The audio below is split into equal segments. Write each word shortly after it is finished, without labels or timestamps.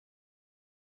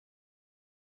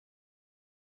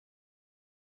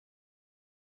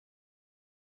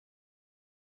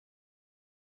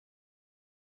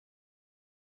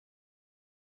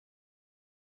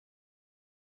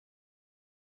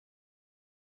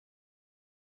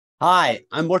Hi,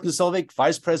 I'm Morten Solvik,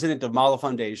 Vice President of Mahler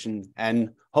Foundation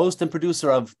and host and producer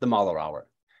of the Mahler Hour,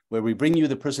 where we bring you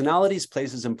the personalities,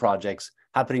 places, and projects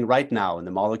happening right now in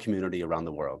the Mahler community around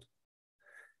the world.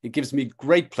 It gives me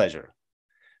great pleasure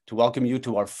to welcome you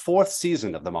to our fourth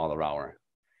season of the Mahler Hour.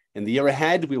 In the year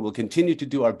ahead, we will continue to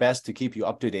do our best to keep you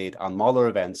up to date on Mahler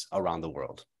events around the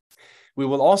world. We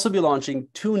will also be launching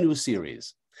two new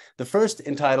series. The first,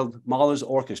 entitled Mahler's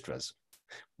Orchestras,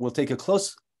 will take a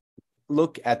close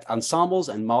look at ensembles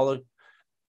and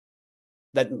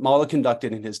that Mahler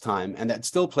conducted in his time and that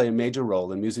still play a major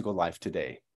role in musical life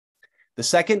today. The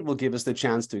second will give us the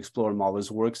chance to explore Mahler's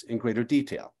works in greater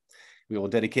detail. We will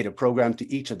dedicate a program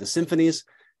to each of the symphonies,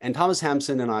 and Thomas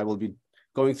Hampson and I will be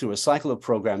going through a cycle of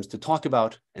programs to talk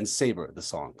about and savor the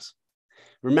songs.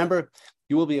 Remember,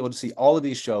 you will be able to see all of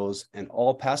these shows and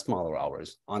all past Mahler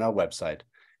hours on our website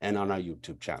and on our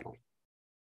YouTube channel.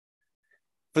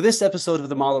 For this episode of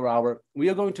the Mahler Hour, we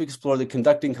are going to explore the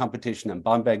conducting competition in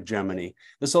Bamberg, Germany,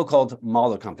 the so-called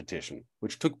Mahler Competition,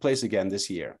 which took place again this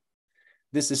year.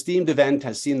 This esteemed event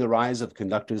has seen the rise of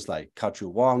conductors like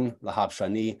Kahchun Wong, Lahav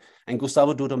Shani, and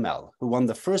Gustavo Dudamel, who won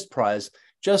the first prize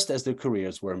just as their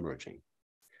careers were emerging.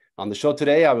 On the show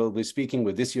today, I will be speaking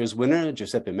with this year's winner,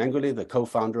 Giuseppe Mengoli, the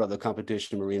co-founder of the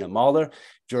competition, Marina Mahler,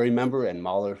 jury member and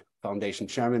Mahler Foundation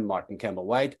chairman, Martin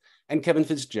Campbell-White, and Kevin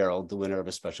Fitzgerald, the winner of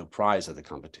a special prize of the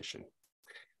competition.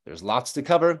 There's lots to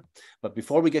cover, but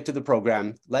before we get to the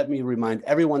program, let me remind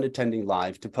everyone attending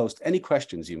live to post any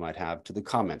questions you might have to the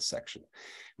comments section.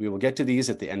 We will get to these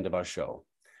at the end of our show.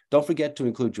 Don't forget to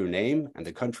include your name and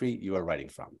the country you are writing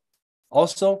from.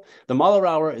 Also, the Mahler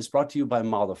Hour is brought to you by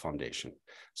Mahler Foundation.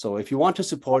 So if you want to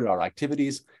support our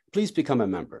activities, please become a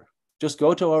member. Just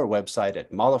go to our website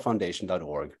at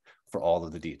mahlerfoundation.org for all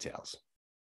of the details.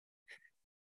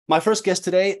 My first guest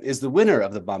today is the winner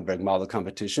of the Bamberg Mahler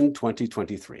Competition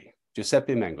 2023,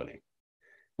 Giuseppe Mengoli.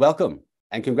 Welcome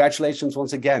and congratulations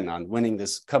once again on winning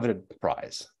this coveted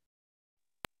prize.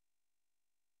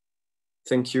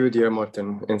 Thank you, dear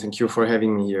Morten, and thank you for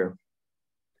having me here.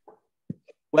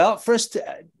 Well, first,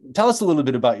 tell us a little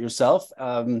bit about yourself.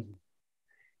 So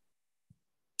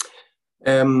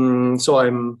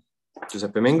I'm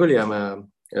Giuseppe Mengoli. I'm a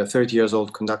 30 years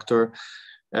old conductor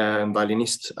and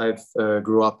violinist. I've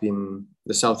grew up in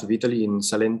the south of Italy, in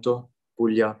Salento,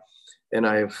 Puglia, and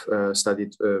I've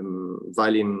studied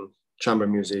violin, chamber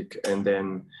music, and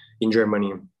then in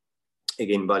Germany,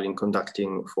 again, violin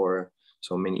conducting for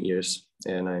so many years.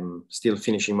 And I'm still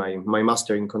finishing my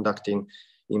master in conducting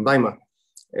in Weimar.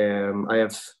 I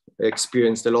have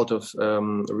experienced a lot of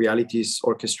realities,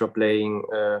 orchestra playing,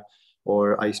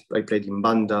 or I played in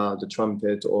banda, the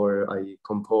trumpet, or I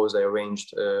composed, I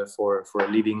arranged for a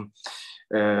living.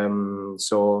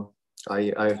 So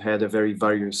I've had a very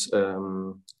various,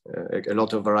 a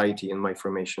lot of variety in my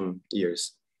formation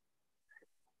years.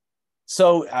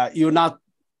 So you're not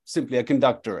simply a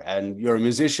conductor, and you're a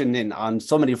musician on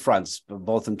so many fronts,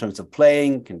 both in terms of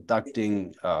playing,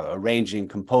 conducting, arranging,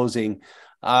 composing.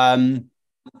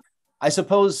 I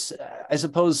suppose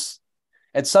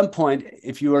at some point,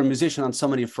 if you are a musician on so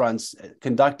many fronts,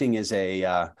 conducting is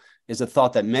a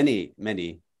thought that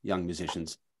many young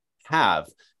musicians have.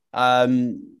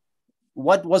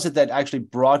 What was it that actually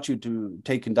brought you to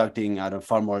take conducting at a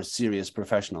far more serious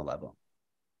professional level?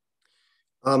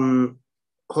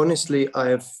 Honestly, I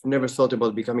have never thought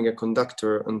about becoming a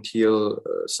conductor until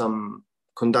some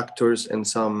conductors and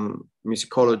some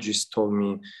musicologists told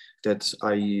me that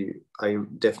I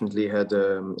definitely had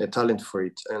a talent for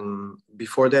it. And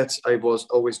before that, I was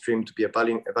always dreamed to be a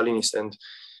violinist, and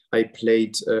I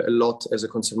played a lot as a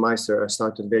concertmeister. I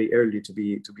started very early to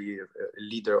be a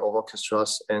leader of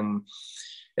orchestras, and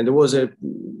there was an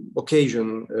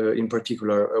occasion in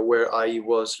particular where I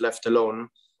was left alone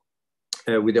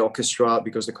with the orchestra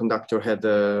because the conductor had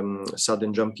a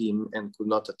sudden jump in and could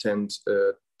not attend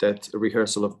that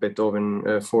rehearsal of Beethoven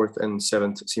 4th and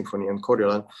 7th Symphony and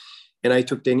Coriolan. And I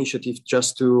took the initiative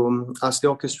just to ask the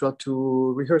orchestra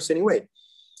to rehearse anyway.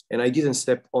 And I didn't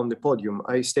step on the podium.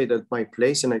 I stayed at my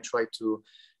place and I tried to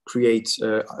create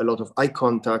a lot of eye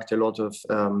contact, a lot of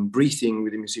breathing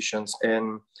with the musicians.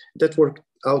 And that worked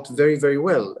out very, very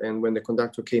well. And when the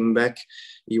conductor came back,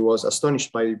 he was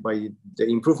astonished by the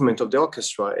improvement of the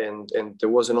orchestra. And there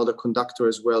was another conductor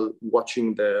as well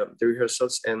watching the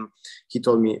rehearsals. And he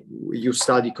told me, "You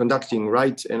study conducting,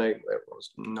 right?" And I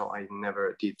was, "No, I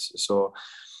never did." So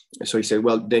he said,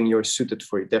 "Well, then you're suited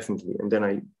for it, definitely." And then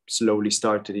I slowly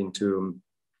started into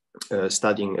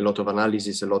studying a lot of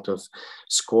analysis, a lot of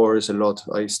scores,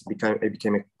 I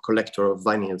became a collector of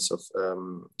vinyls, of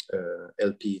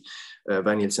LP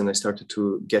vinyls, and I started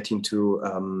to get into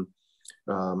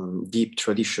deep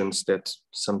traditions that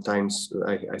sometimes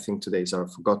I think today's are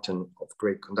forgotten, of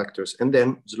great conductors. And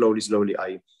then slowly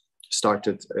I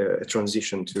started a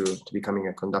transition to becoming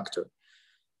a conductor.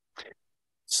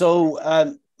 So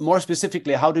more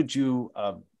specifically, how did you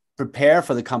prepare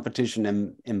for the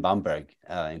competition in Bamberg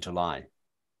in July?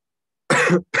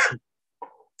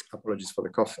 Apologies for the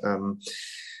cough.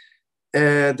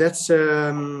 That's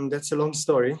a long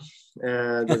story.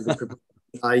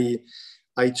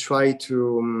 I try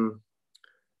to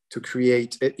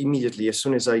create immediately, as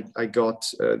soon as I got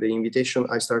the invitation,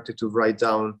 I started to write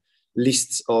down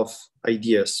lists of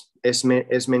ideas, as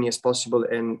many as possible.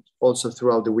 And also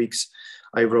throughout the weeks,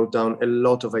 I wrote down a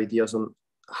lot of ideas on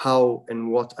how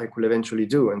and what I could eventually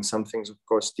do. And some things, of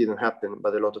course, didn't happen,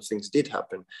 but a lot of things did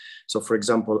happen. So for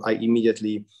example, I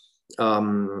immediately,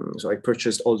 so I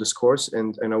purchased all the scores,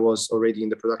 and I was already in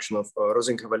the production of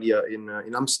Rosenkavalier in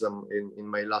Amsterdam in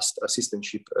my last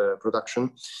assistantship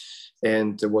production.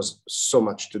 And there was so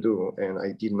much to do, and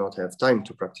I did not have time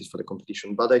to practice for the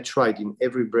competition. But I tried in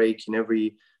every break, in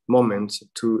every moment,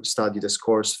 to study the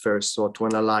scores first, so to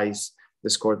analyze the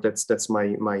score. That's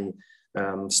my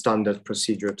standard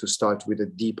procedure, to start with a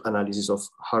deep analysis of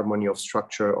harmony, of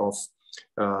structure, of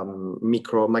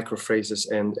micro phrases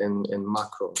and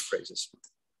macro phrases.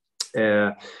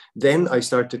 Then I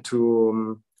started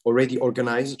to already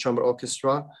organize a chamber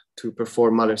orchestra to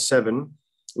perform Mahler 7,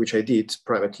 which I did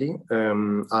privately.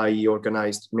 I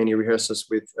organized many rehearsals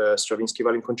with Stravinsky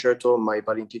Violin Concerto. My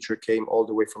violin teacher came all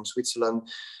the way from Switzerland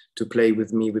to play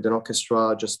with me with an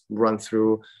orchestra, just run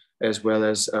through, as well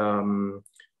as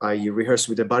I rehearsed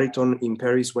with a baritone in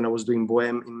Paris when I was doing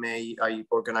Bohème in May. I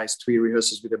organized 3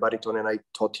 rehearsals with a baritone, and I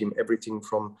taught him everything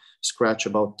from scratch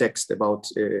about text, about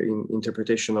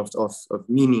interpretation of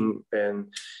meaning, and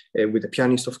with the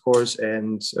pianist, of course,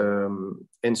 and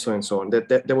so on.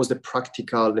 That was the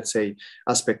practical, let's say,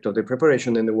 aspect of the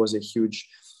preparation. And there was a huge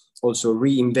also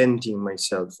reinventing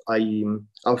myself.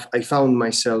 I found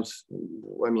myself,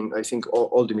 I mean, I think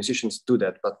all the musicians do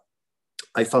that, but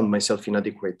I found myself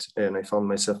inadequate, and I found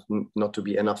myself not to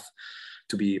be enough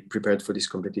to be prepared for this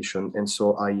competition. And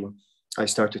so I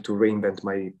started to reinvent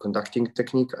my conducting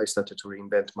technique. I started to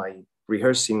reinvent my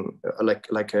rehearsing, like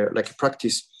a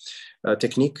practice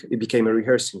technique. It became a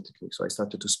rehearsing technique. So I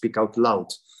started to speak out loud.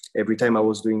 Every time I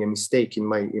was doing a mistake in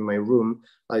my room,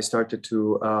 I started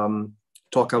to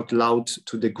talk out loud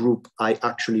to the group I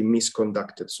actually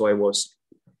misconducted. So I was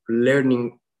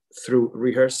learning through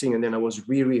rehearsing, and then I was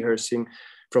re-rehearsing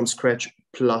from scratch,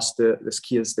 plus the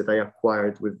skills that I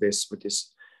acquired with this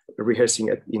rehearsing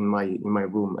in my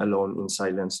room alone, in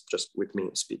silence, just with me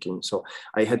speaking. So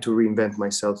I had to reinvent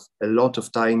myself a lot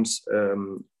of times,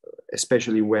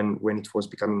 especially when it was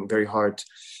becoming very hard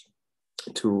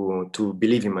to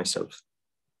believe in myself.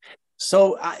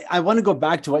 So I want to go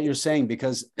back to what you're saying,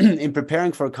 because in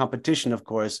preparing for a competition, of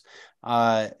course,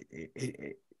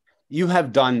 you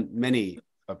have done many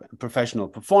professional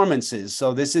performances.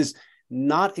 So this is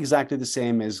not exactly the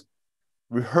same as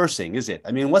rehearsing, is it?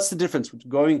 I mean, what's the difference between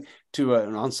going to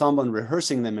an ensemble and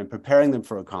rehearsing them and preparing them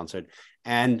for a concert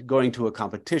and going to a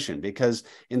competition? Because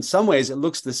in some ways it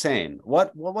looks the same.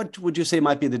 What would you say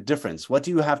might be the difference? What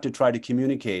do you have to try to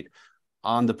communicate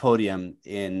on the podium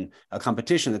in a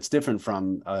competition that's different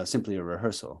from simply a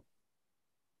rehearsal?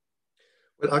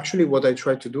 Well, actually, what I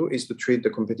try to do is to treat the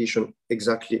competition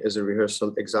exactly as a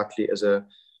rehearsal, exactly as a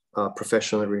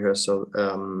professional rehearsal.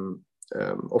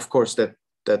 Of course, that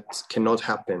cannot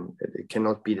happen. It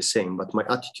cannot be the same. But my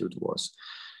attitude was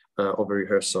of a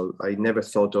rehearsal. I never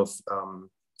thought of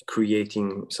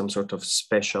creating some sort of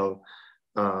special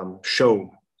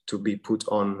show to be put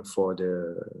on for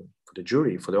the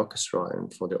jury, for the orchestra,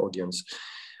 and for the audience.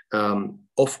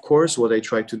 Of course, what I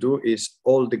try to do is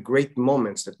all the great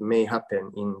moments that may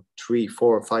happen in 3,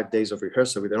 4, or 5 days of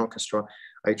rehearsal with an orchestra,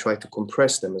 I try to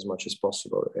compress them as much as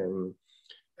possible. And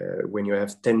when you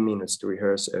have 10 minutes to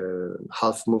rehearse a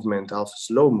half movement, half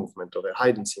slow movement of a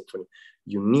Haydn symphony,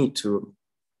 you need to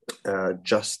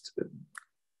just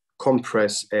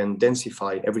compress and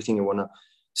densify everything you want to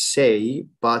say.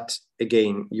 But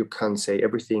again, you can't say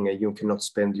everything, and you cannot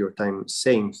spend your time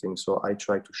saying things. So I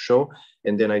try to show,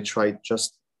 and then I try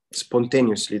just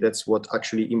spontaneously. That's what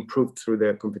actually improved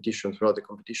throughout the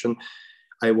competition.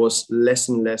 I was less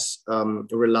and less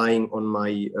relying on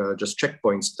my just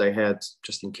checkpoints that I had,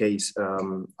 just in case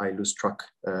I lose track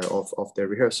of the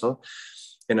rehearsal.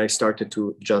 And I started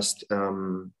to just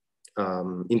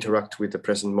interact with the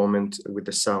present moment, with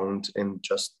the sound, and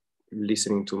just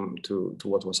listening to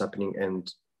what was happening,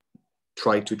 and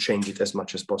try to change it as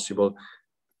much as possible.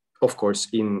 Of course,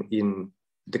 in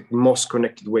the most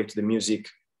connected way to the music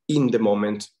in the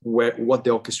moment, what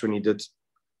the orchestra needed,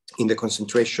 in the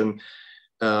concentration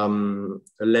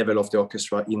level of the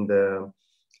orchestra, in the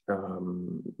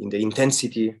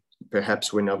intensity.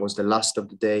 Perhaps when I was the last of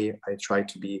the day, I tried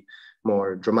to be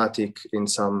more dramatic in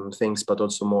some things, but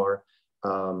also more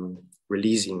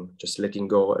releasing, just letting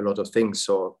go a lot of things.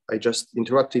 So I just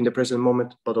interrupt in the present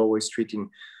moment, but always treating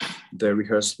the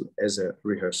rehearsal as a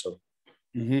rehearsal.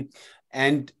 Mm-hmm.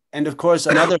 And of course,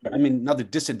 another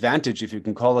disadvantage, if you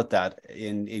can call it that,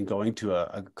 in going to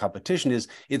a competition is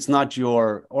it's not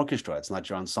your orchestra, it's not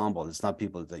your ensemble, it's not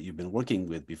people that you've been working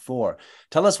with before.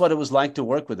 Tell us what it was like to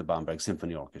work with the Bamberg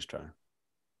Symphony Orchestra.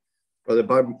 Well, the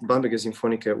Bamberg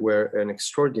Sinfonica were an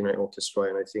extraordinary orchestra,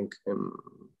 and I think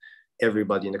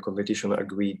everybody in the competition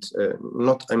agreed.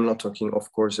 I'm not talking, of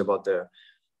course, about the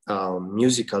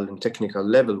musical and technical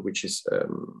level, which is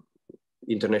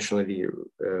internationally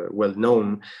well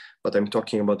known, but I'm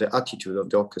talking about the attitude of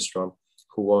the orchestra,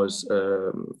 who was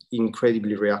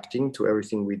incredibly reacting to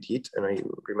everything we did. And I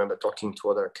remember talking to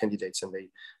other candidates, and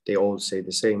they all say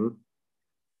the same,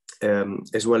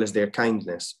 as well as their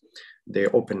kindness,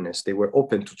 their openness. They were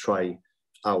open to try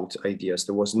out ideas.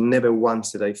 There was never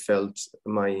once that I felt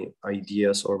my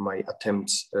ideas or my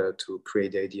attempts to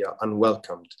create the idea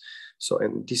unwelcomed. So,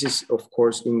 and this is, of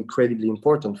course, incredibly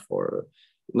important for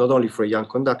not only for a young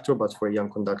conductor, but for a young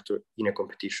conductor in a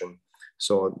competition.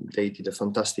 So they did a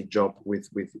fantastic job with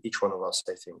each one of us,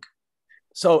 I think.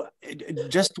 So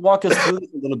just walk us through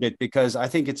a little bit, because I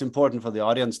think it's important for the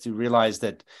audience to realize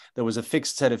that there was a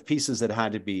fixed set of pieces that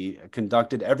had to be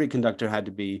conducted. Every conductor had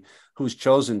to be, who's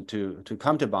chosen to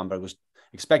come to Bamberg, was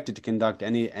expected to conduct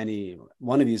any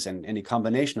one of these and any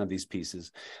combination of these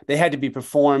pieces. They had to be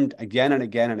performed again and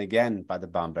again and again by the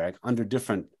Bamberg under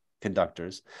different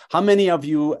conductors. How many of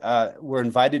you were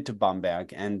invited to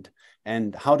Bamberg, and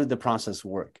how did the process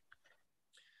work?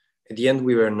 At the end,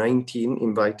 we were 19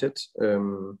 invited,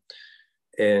 and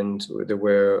there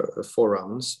were 4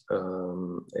 rounds.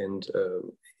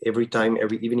 Every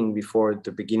evening before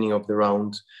the beginning of the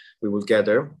round, we will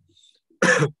gather,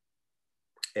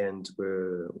 and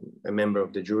a member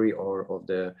of the jury or of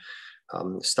the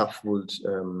staff would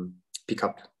pick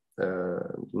up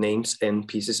names and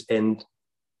pieces and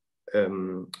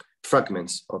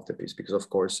fragments of the piece, because of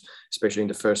course, especially in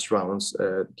the first rounds,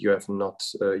 you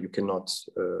cannot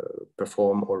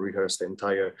perform or rehearse the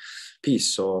entire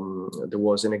piece. So there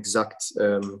was an exact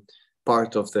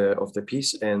part of the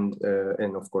piece, and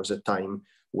of course a time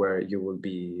where you will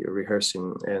be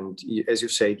rehearsing. And as you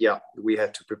said, yeah, we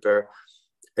had to prepare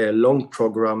a long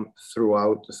program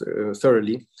throughout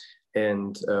thoroughly,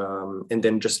 and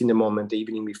then just in the moment, the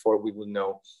evening before, we will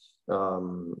know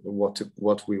what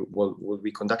we will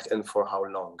we conduct and for how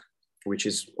long, which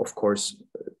is of course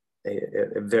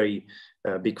a very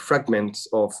big fragment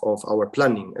of our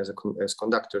planning as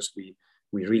conductors. We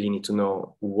really need to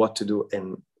know what to do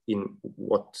and in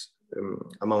what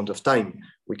amount of time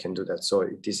we can do that. So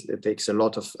it takes a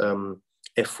lot of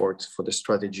effort for the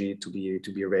strategy to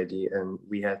be ready, and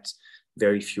we had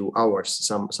very few hours.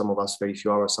 Some of us very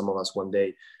few hours, some of us one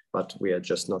day, but we had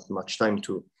just not much time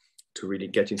to really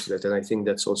get into that. And I think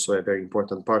that's also a very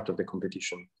important part of the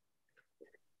competition.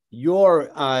 Your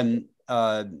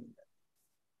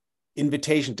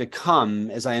invitation to come,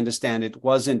 as I understand it,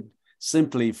 wasn't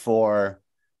simply for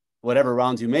whatever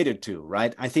rounds you made it to,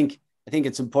 right? I think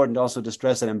it's important also to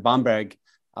stress that in Bamberg,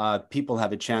 people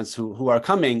have a chance who are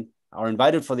coming, are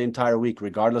invited for the entire week,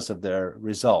 regardless of their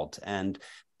result. And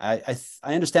I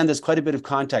understand there's quite a bit of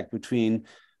contact between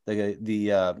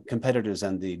the competitors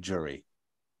and the jury.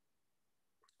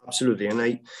 Absolutely,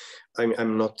 and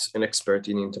I'm not an expert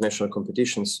in international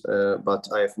competitions, but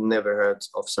I've never heard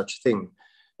of such a thing,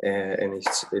 and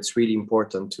it's really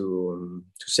important to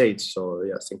say it. So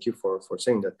yeah, thank you for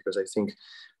saying that, because I think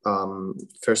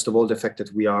first of all, the fact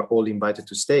that we are all invited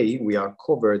to stay, we are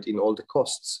covered in all the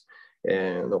costs,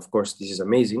 and of course this is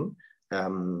amazing,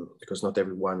 because not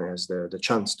everyone has the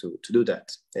chance to do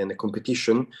that. And the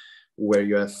competition where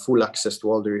you have full access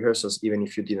to all the rehearsals, even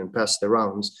if you didn't pass the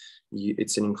rounds,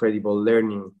 it's an incredible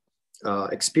learning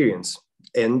experience.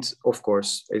 And of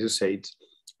course, as you said,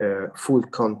 full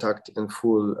contact and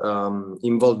full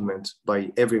involvement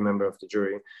by every member of the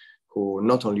jury, who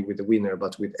not only with the winner,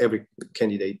 but with every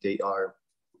candidate, they are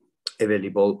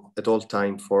available at all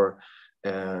time for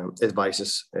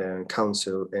advices,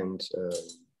 counsel, and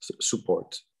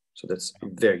support. So that's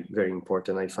very, very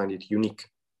important. I find it unique.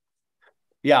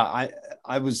 Yeah,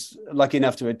 I was lucky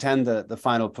enough to attend the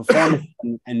final performance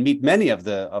and meet many of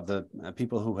the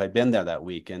people who had been there that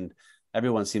week, and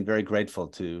everyone seemed very grateful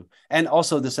to, and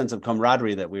also the sense of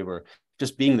camaraderie that we were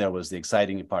just being there was the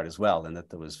exciting part as well, and that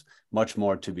there was much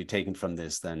more to be taken from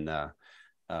this than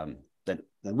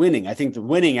winning. I think the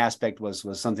winning aspect was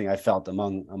something I felt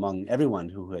among everyone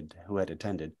who had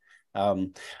attended.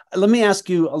 Let me ask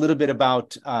you a little bit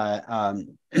about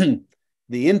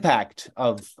the impact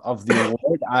of the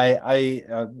award.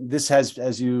 This has,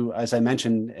 as I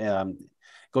mentioned,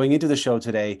 going into the show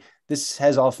today, this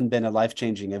has often been a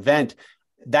life-changing event.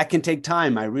 That can take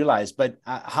time, I realize, but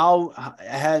how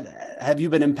have you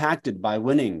been impacted by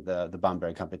winning the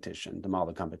Bamberg competition, the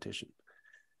Mahler competition?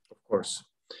 Of course.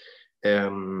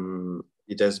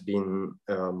 It has been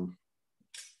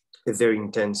a very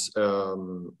intense,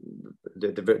 the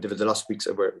last weeks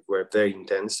were very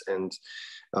intense, and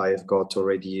I've got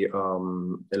already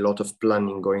a lot of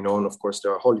planning going on. Of course,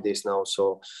 there are holidays now,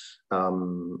 so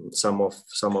some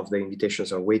of the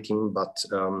invitations are waiting, but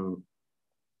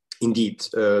indeed,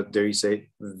 there is a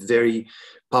very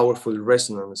powerful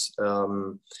resonance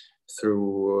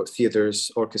through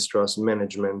theaters, orchestras,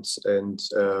 management, and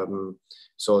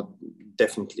so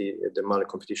definitely the Mahler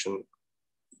competition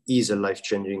is a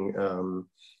life-changing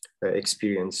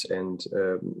experience. And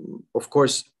of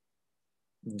course,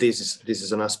 this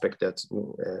is an aspect that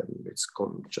it's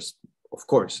just, of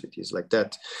course, it is like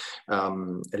that. A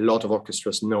lot of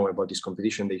orchestras know about this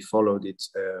competition, they followed it.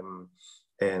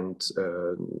 And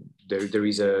there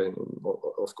is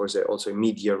of course, also a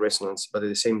media resonance, but at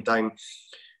the same time,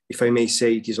 if I may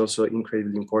say, it is also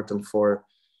incredibly important for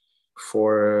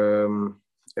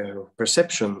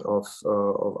perception of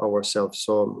ourselves.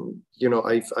 So, you know,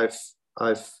 I've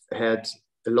had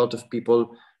a lot of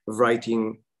people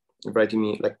writing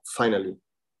me like, finally.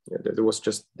 There was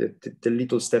just the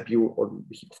little step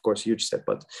of course, huge step,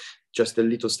 but just a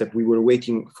little step. We were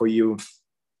waiting for you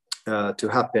to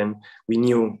happen. We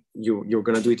knew you're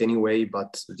gonna do it anyway,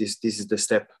 but this is the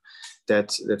step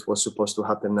that was supposed to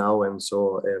happen now. And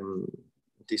so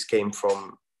this came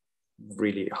from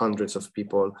really hundreds of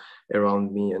people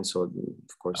around me, and so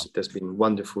of course it has been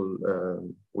wonderful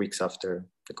weeks after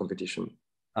the competition.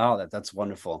 Oh, that's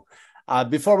wonderful.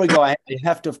 Before we go, I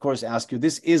have to, of course, ask you,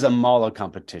 this is a Mahler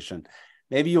competition.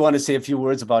 Maybe you want to say a few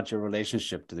words about your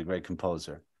relationship to the great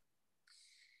composer.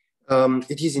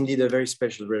 It is indeed a very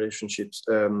special relationship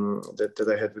that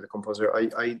I had with the composer.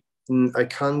 I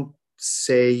can't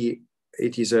say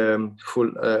it is a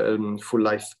full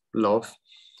life love,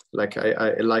 like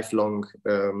a lifelong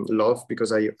love,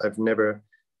 because I've never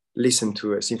listened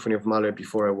to a symphony of Mahler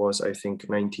before I was, I think,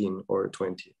 19 or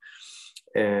 20.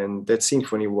 And that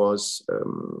symphony was,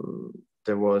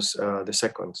 the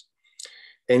second.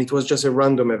 And it was just a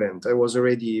random event. I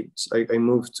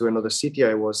moved to another city.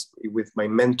 I was with my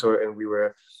mentor, and we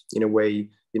were, in a way,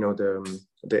 you know,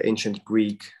 the ancient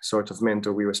Greek sort of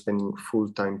mentor. We were spending full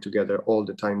time together all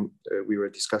the time. We were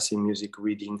discussing music,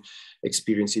 reading,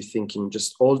 experiences, thinking,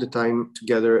 just all the time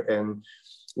together. And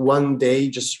one day,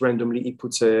 just randomly, he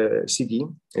puts a CD.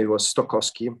 It was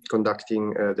Stokowski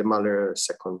conducting the Mahler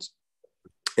second.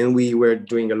 And we were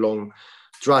doing a long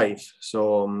drive.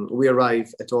 So we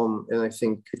arrived at home, and I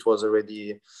think it was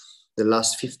already the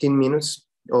last 15 minutes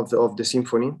of the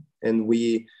symphony. And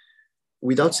we,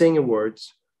 without saying a word,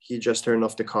 he just turned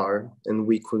off the car, and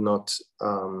we could not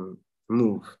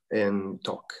move and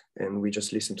talk. And we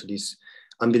just listened to this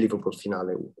unbelievable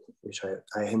finale, which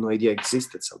I had no idea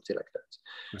existed, something like that.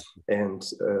 And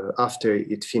after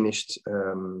it finished,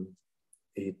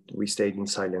 we stayed in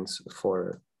silence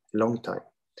for a long time.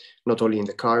 Not only in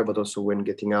the car, but also when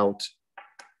getting out.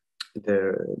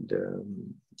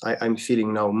 I'm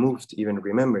feeling now moved, even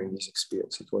remembering this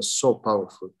experience. It was so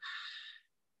powerful.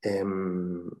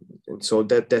 And so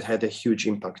that had a huge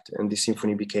impact. And this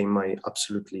symphony became my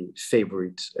absolutely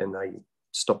favorite. And I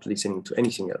stopped listening to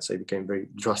anything else. I became very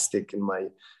drastic in my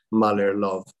Mahler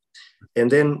love. And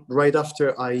then right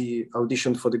after, I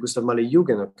auditioned for the Gustav Mahler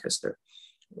Jugend Orchestra.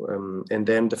 And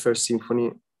then the first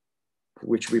symphony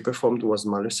which we performed was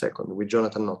Mahler second with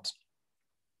Jonathan Knott.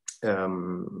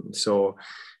 So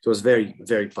it was very,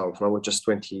 very powerful. I was just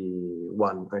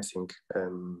 21, I think,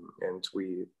 and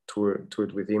we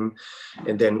toured with him.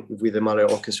 And then with the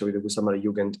Mahler Orchestra, with the Gustav Mahler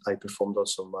Jugend, I performed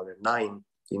also Mahler 9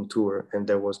 in tour, and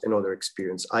there was another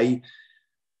experience. I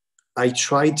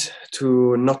tried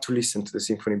to not to listen to the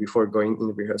symphony before going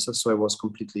in rehearsal, so I was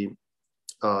completely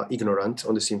ignorant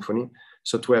on the symphony.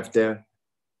 So to have the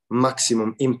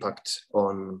maximum impact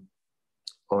on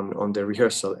the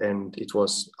rehearsal, and it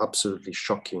was absolutely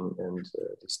shocking. And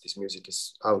this music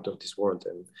is out of this world.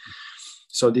 And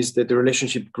so the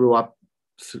relationship grew up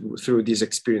through these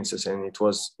experiences, and it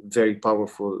was very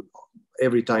powerful.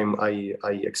 Every time I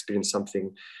experienced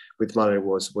something with Mahler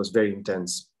was very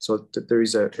intense. So there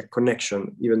is a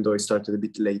connection, even though it started a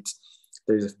bit late.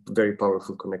 There is a very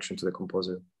powerful connection to the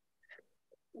composer.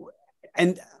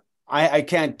 And I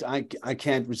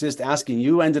can't resist asking.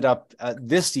 You ended up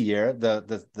this year,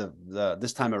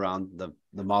 this time around,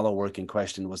 the Mahler work in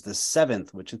question was the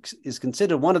 7th, which is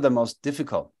considered one of the most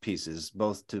difficult pieces,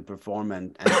 both to perform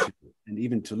and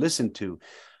even to listen to.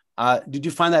 Did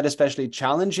you find that especially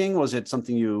challenging? Was it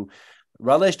something you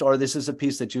relished, or this is a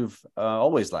piece that you've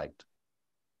always liked?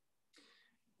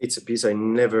 It's a piece I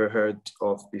never heard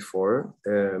of before,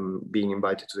 being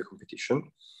invited to the competition.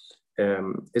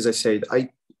 As I said,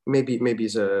 maybe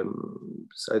it's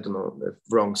I don't know, a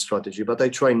wrong strategy, but I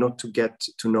try not to get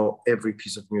to know every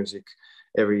piece of music,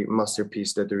 every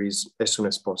masterpiece that there is as soon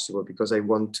as possible, because I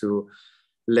want to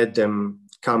let them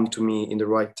come to me in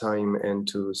the right time and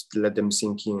to let them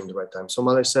sink in the right time. So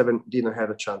Mahler 7 didn't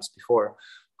have a chance before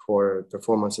for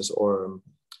performances or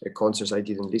concerts. I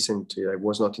didn't listen to it. I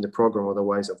was not in the program,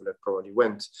 otherwise I would have probably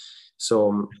went.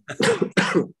 So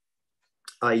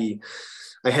I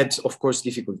had, of course,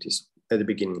 difficulties at the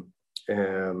beginning,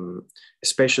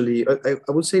 especially I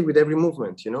would say with every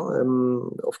movement.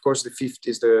 Of course, the 5th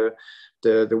is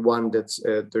the one that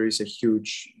there is a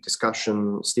huge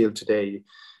discussion still today.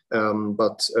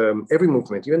 But every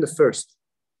movement, even the 1st,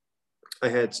 I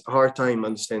had a hard time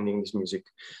understanding this music.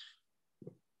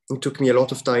 It took me a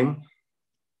lot of time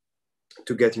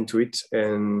to get into it,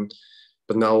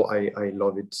 but now I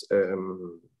love it.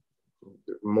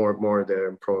 More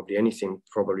than probably anything.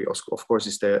 Probably, of course,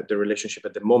 is the relationship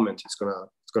at the moment. It's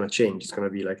gonna change. It's gonna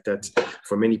be like that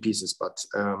for many pieces. But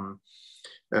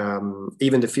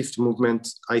even the 5th movement,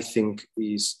 I think,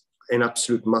 is an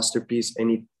absolute masterpiece,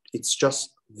 and it's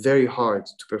just very hard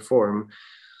to perform.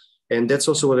 And that's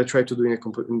also what I try to do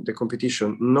in the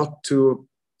competition, not to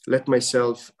let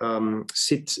myself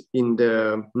sit in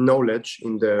the knowledge,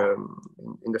 in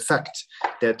the fact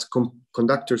that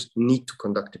conductors need to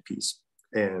conduct a piece.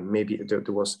 And maybe there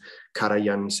was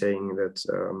Karajan saying that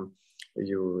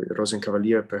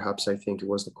Rosenkavalier, perhaps, I think it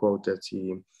was the quote, that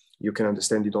you can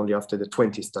understand it only after the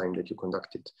 20th time that you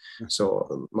conduct it.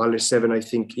 So Mahler 7, I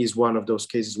think, is one of those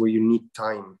cases where you need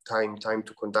time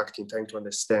to conduct it, time to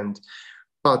understand.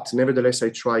 But nevertheless, I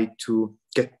try to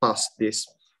get past this,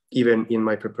 even in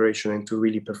my preparation, and to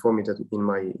really perform it in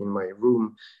my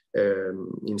room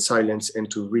in silence,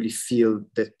 and to really feel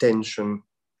the tension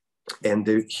and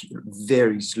the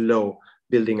very slow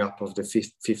building up of the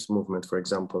fifth movement, for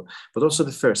example. But also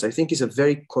the 1st, I think, is a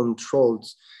very controlled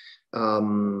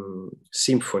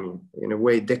symphony, in a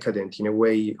way decadent, in a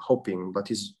way hoping, but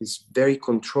it's very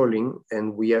controlling,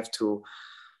 and we have to,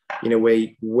 in a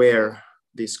way, wear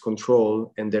this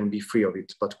control and then be free of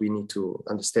it. But we need to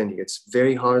understand it. It's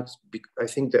very hard. I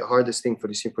think the hardest thing for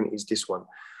the symphony is this one,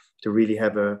 to really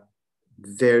have a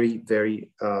very,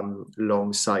 very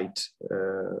long sight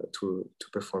to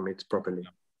perform it properly.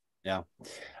 Yeah.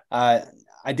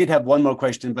 I did have one more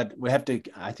question, but we have to,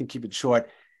 I think, keep it short.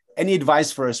 Any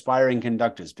advice for aspiring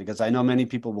conductors? Because I know many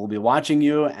people will be watching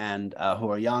you and who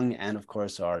are young and, of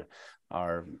course, are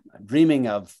dreaming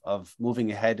of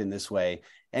moving ahead in this way.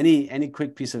 Any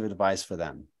quick piece of advice for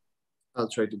them? I'll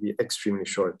try to be extremely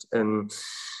short. And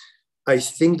I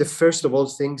think the first of all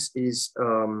things is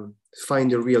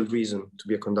find a real reason to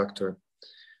be a conductor.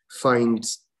 Find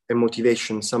a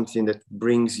motivation, something that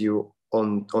brings you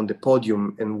on the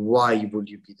podium, and why would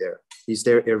you be there? Is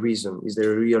there a reason? Is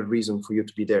there a real reason for you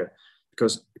to be there?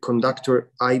 Because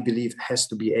conductor, I believe, has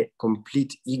to be a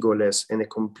complete egoless and a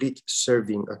complete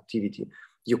serving activity.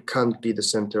 You can't be the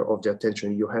center of the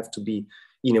attention. You have to be,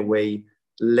 in a way,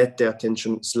 let the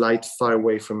attention slide far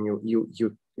away from you.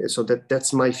 So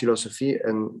that's my philosophy,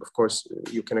 and of course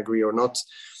you can agree or not,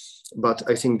 but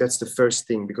I think that's the first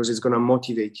thing, because it's going to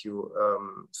motivate you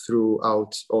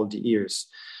throughout all the years.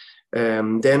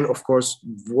 Then, of course,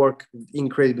 work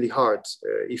incredibly hard.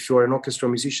 If you are an orchestra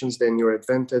musician, then your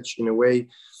advantage, in a way,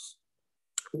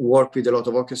 work with a lot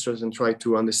of orchestras and try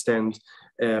to understand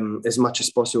as much as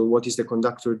possible what is the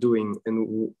conductor doing,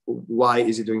 and why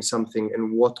is he doing something,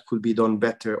 and what could be done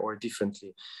better or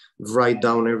differently. Write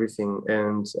down everything,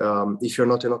 and if you're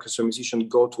not an orchestra musician,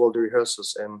 go to all the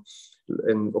rehearsals,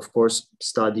 and of course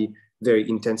study very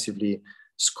intensively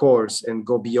scores, and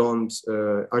go beyond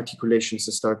articulations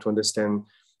to start to understand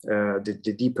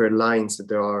the deeper lines that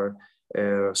there are.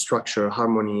 Structure,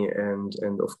 harmony,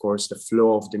 and of course the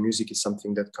flow of the music is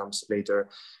something that comes later.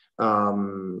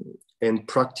 And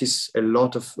practice a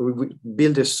lot of,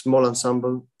 build a small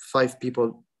ensemble, 5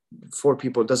 people, 4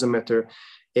 people, doesn't matter,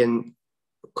 and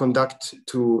conduct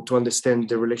to understand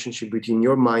the relationship between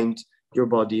your mind, your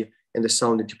body, and the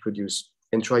sound that you produce.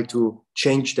 and try to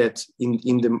change that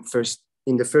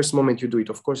in the first moment you do it.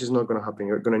 Of course, it's not going to happen.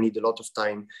 You're going to need a lot of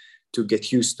time to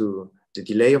get used to the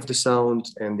delay of the sound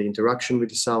and the interaction with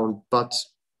the sound, but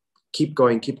keep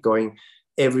going.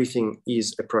 Everything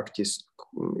is a practice.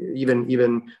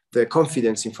 Even the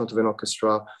confidence in front of an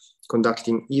orchestra,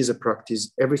 conducting is a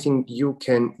practice. Everything you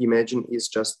can imagine is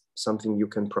just something you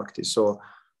can practice. So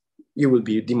you will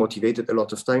be demotivated a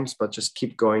lot of times, but just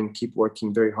keep going, keep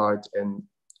working very hard, and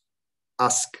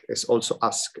ask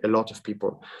a lot of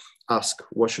people. Ask,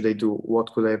 what should I do?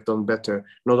 What could I have done better?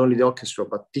 Not only the orchestra,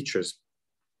 but teachers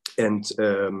and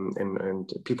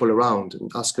people around, and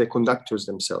ask the conductors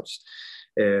themselves.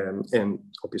 And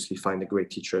obviously find a great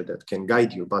teacher that can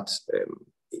guide you, but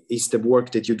it's the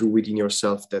work that you do within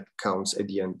yourself that counts at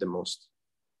the end the most.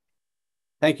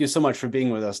 Thank you so much for being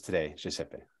with us today,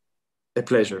 Giuseppe. A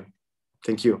pleasure.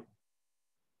 Thank you.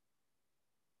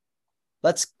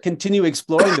 Let's continue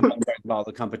exploring the Bamberg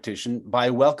Mahler Competition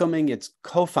by welcoming its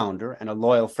co-founder and a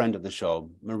loyal friend of the show,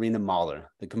 Marina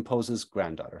Mahler, the composer's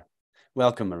granddaughter.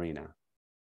 Welcome, Marina.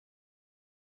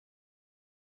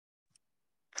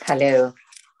 Hello.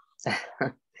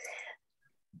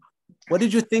 What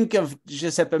did you think of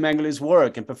Giuseppe Mengoli's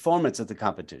work and performance at the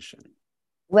competition?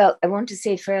 Well, I want to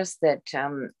say first that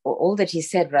all that he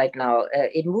said right now,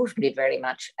 it moved me very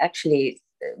much, actually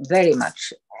very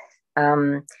much,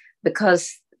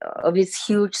 because of its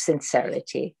huge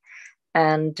sincerity.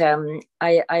 And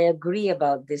I agree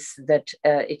about this, that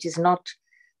it is not,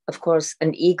 of course,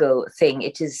 an ego thing.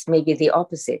 It is maybe the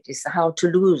opposite. It's how to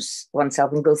lose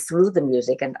oneself and go through the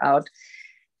music and out.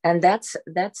 And that's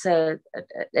an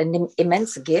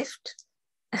immense gift.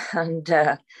 And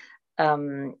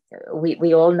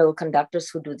we all know conductors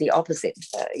who do the opposite,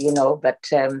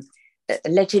 but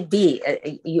let it be.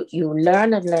 You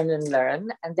learn and learn and learn,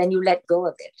 and then you let go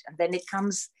of it. And then it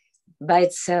comes by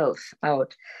itself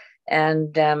out.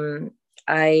 And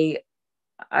I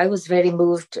was very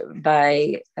moved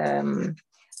by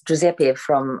Giuseppe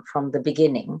from the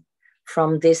beginning,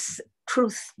 from this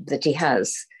truth that he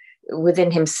has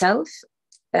within himself,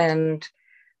 and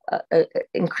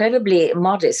incredibly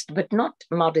modest, but not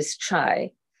modest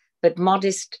shy, but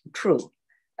modest true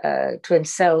to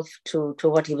himself, to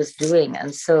what he was doing.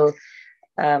 And so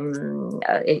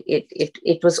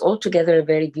it was altogether a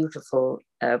very beautiful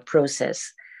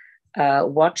process.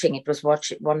 It was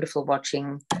wonderful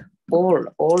watching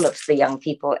all of the young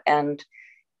people, and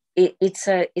it's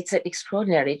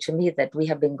extraordinary to me that we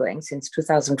have been going since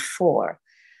 2004,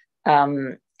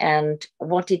 and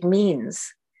what it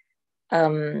means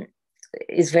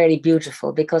is very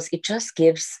beautiful, because it just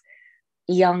gives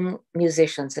young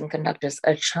musicians and conductors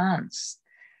a chance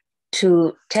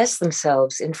to test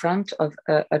themselves in front of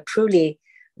a truly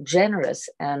generous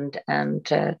and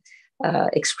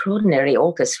extraordinary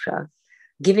orchestra,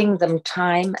 giving them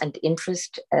time and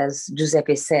interest, as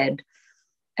Giuseppe said.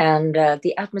 And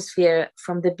the atmosphere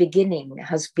from the beginning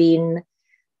has been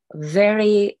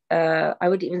very, I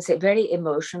would even say, very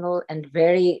emotional and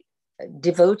very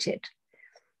devoted.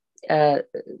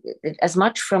 As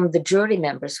much from the jury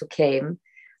members who came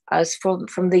as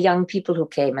from the young people who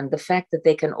came. And the fact that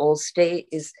they can all stay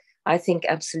is, I think,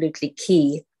 absolutely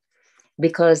key,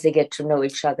 because they get to know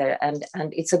each other, and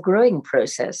it's a growing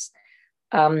process.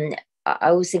 I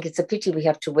always think it's a pity we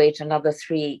have to wait another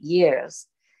 3 years.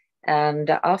 And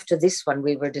after this one,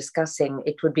 we were discussing,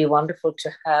 it would be wonderful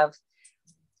to have,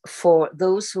 for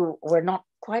those who were not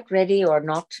quite ready or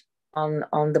not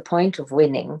on the point of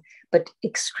winning, but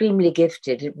extremely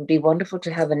gifted, it would be wonderful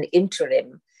to have an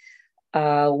interim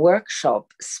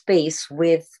workshop space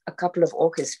with a couple of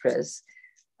orchestras,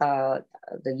 the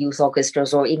youth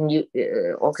orchestras, or even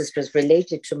orchestras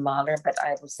related to Mahler. But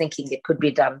I was thinking it could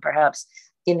be done perhaps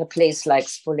in a place like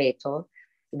Spoleto,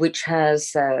 which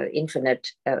has infinite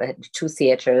 2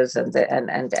 theaters, and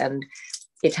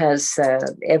it has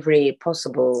every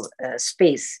possible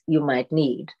space you might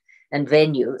need and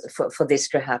venue for this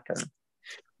to happen.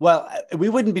 Well, we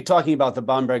wouldn't be talking about the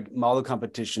Bamberg Mahler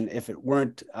Competition if it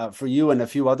weren't for you and a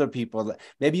few other people.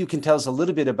 Maybe you can tell us a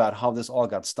little bit about how this all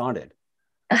got started.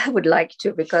 I would like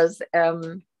to, because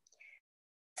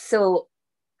so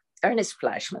Ernest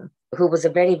Fleischmann, who was a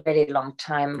very, very long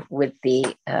time with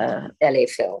the LA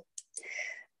Phil,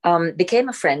 became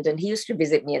a friend, and he used to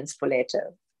visit me in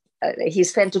Spoleto. He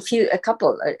spent a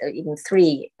couple, even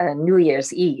 3 New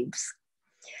Year's Eves.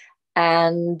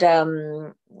 And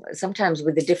sometimes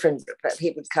with a different,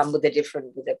 he would come with a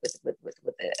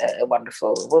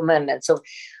wonderful woman. And so,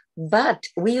 but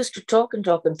we used to talk and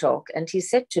talk and talk. And he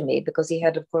said to me, because he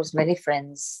had, of course, many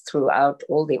friends throughout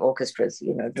all the orchestras,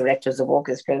 directors of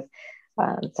orchestras,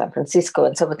 San Francisco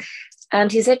and so on.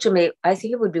 And he said to me, I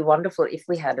think it would be wonderful if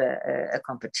we had a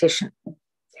competition.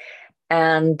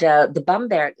 And the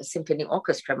Bamberg Symphony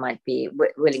Orchestra might be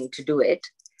willing to do it.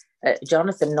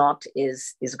 Jonathan Knott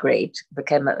is great,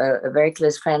 became a very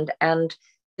close friend. And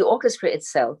the orchestra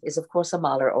itself is, of course, a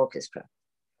Mahler orchestra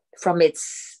from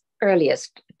its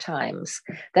earliest times.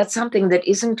 That's something that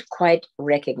isn't quite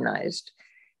recognized.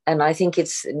 And I think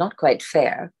it's not quite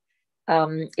fair.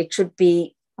 It should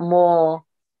be more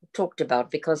talked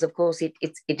about because, of course, it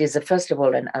is, first of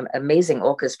all, an amazing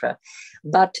orchestra.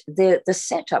 But the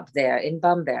setup there in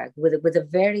Bamberg with a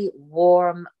very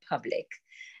warm public,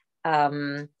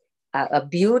 a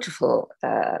beautiful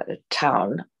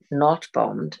town, not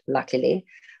bombed, luckily,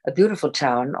 a beautiful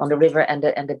town on the river and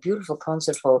a beautiful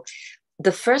concert hall.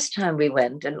 The first time we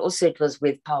went, and also it was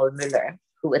with Paul Müller,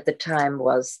 who at the time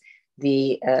was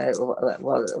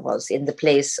was in the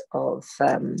place of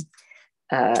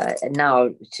now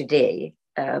today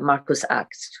Markus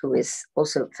Axt, who is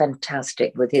also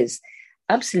fantastic with his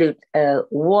absolute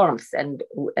warmth and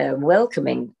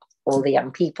welcoming all the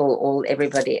young people,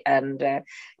 everybody, and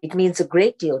it means a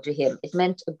great deal to him. It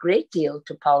meant a great deal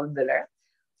to Paul Müller,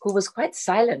 who was quite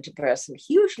silent person,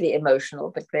 hugely emotional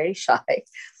but very shy,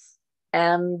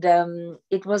 and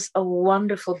it was a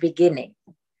wonderful beginning.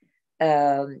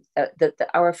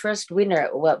 Our first winner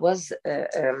was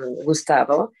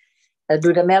Gustavo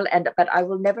Dudamel, but I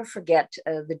will never forget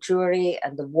the jury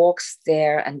and the walks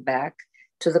there and back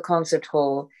to the concert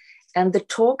hall and the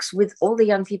talks with all the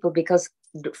young people, because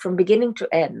from beginning to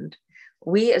end,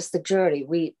 we as the jury,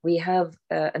 we have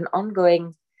an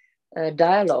ongoing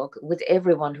dialogue with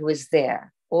everyone who is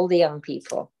there, all the young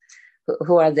people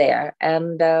who are there.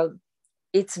 And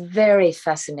it's very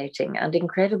fascinating and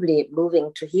incredibly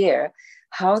moving to hear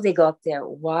how they got there,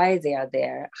 why they are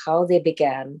there, how they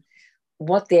began,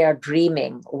 what they are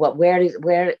dreaming,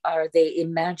 where are they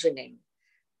imagining,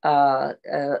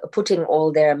 putting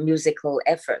all their musical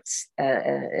efforts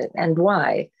and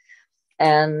why.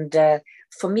 And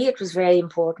for me, it was very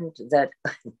important that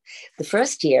the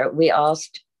first year we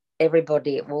asked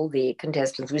everybody, all the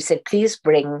contestants, we said, please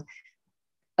bring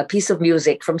a piece of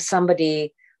music from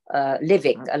somebody a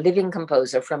living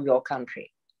composer from your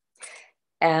country.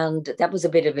 And that was a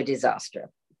bit of a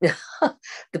disaster.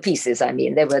 The pieces, I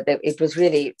mean, it was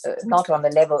really not on the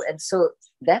level. And so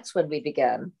that's when we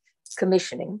began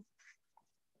commissioning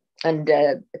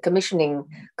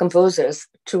composers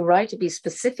to write a piece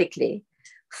specifically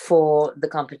for the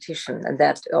competition, and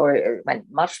that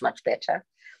went much, much better.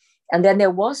 And then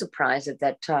there was a prize at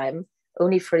that time,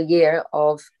 only for a year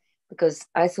because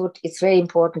I thought it's very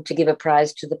important to give a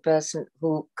prize to the person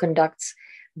who conducts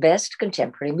best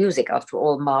contemporary music. After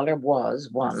all, Mahler was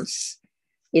once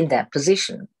in that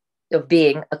position of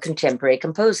being a contemporary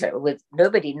composer with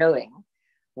nobody knowing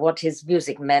what his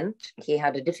music meant. He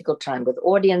had a difficult time with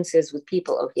audiences, with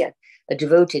people. He had a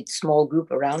devoted small group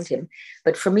around him.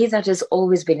 But for me, that has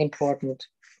always been an important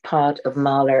part of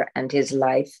Mahler and his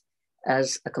life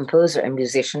as a composer and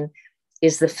musician,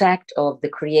 is the fact of the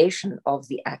creation of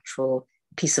the actual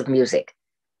piece of music,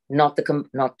 not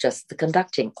just the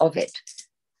conducting of it.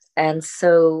 And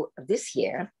so this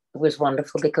year was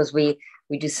wonderful because we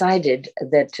decided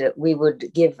that we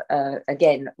would give,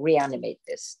 again, reanimate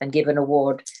this and give an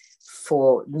award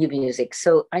for new music.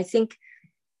 So I think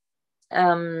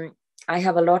I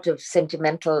have a lot of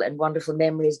sentimental and wonderful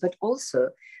memories, but also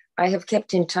I have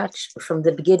kept in touch from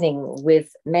the beginning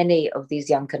with many of these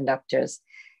young conductors,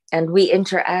 and we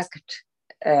interact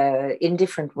in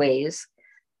different ways.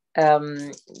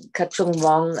 Kahchun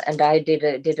Wong and I did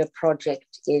a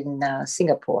project in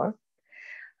Singapore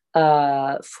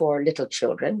for little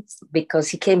children, because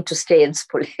he came to stay in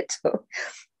Spoleto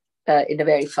in a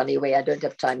very funny way. I don't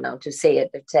have time now to say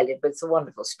it or tell it, but it's a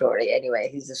wonderful story. Anyway,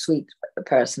 he's a sweet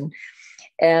person.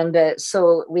 And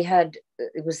so we had,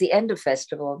 it was the end of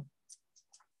festival.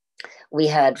 We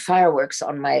had fireworks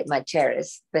on my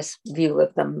terrace, best view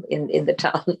of them in the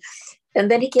town.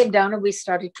 And then he came down and we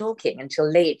started talking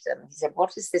until late. And he said,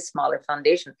 what is this Mahler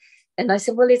Foundation? And I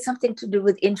said, well, it's something to do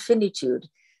with infinitude.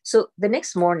 So the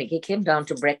next morning he came down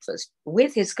to breakfast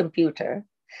with his computer.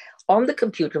 On the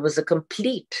computer was a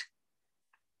complete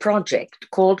project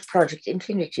called Project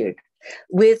Infinitude,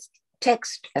 with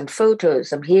text and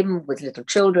photos of him with little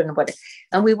children and whatever.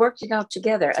 And we worked it out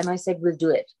together. And I said, we'll do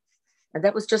it. And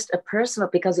that was just a personal,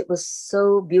 because it was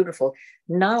so beautiful.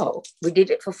 Now we did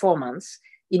it for 4 months.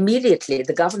 Immediately,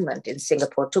 the government in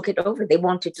Singapore took it over. They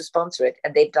wanted to sponsor it,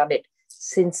 and they've done it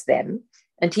since then.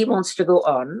 And he wants to go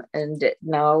on. And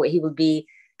now he will be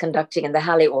conducting in the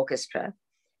Halle Orchestra.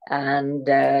 And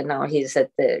now he's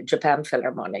at the Japan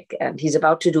Philharmonic. And he's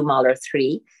about to do Mahler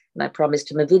 3. And I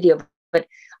promised him a video. But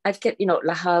I've kept,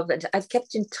 Lahav, and I've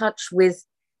kept in touch with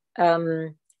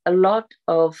a lot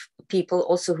of people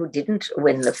also who didn't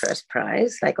win the first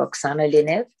prize, like Oksana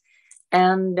Linev.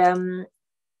 And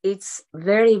it's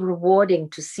very rewarding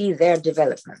to see their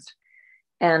development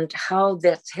and how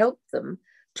that's helped them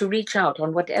to reach out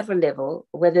on whatever level,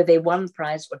 whether they won a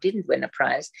prize or didn't win a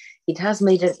prize. It has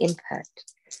made an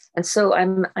impact. And so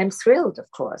I'm thrilled, of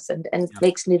course, and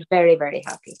makes me very, very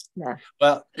happy. Yeah.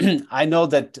 Well, I know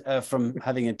that from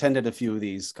having attended a few of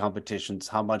these competitions,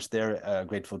 how much they're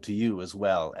grateful to you as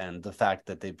well. And the fact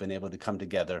that they've been able to come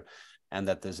together and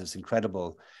that there's this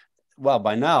incredible, well,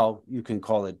 by now you can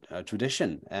call it a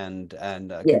tradition and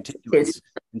yes, continuous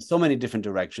in so many different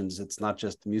directions. It's not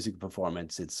just music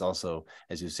performance. It's also,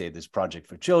 as you say, this project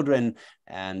for children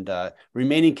and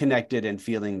remaining connected and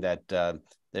feeling that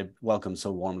they're welcomed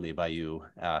so warmly by you.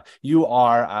 You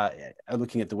are,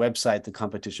 looking at the website, the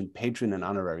competition patron and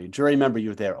honorary jury member.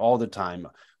 You're there all the time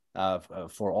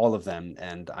for all of them.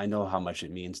 And I know how much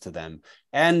it means to them.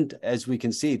 And as we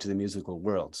can see, to the musical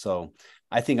world. So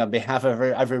I think on behalf of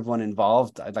everyone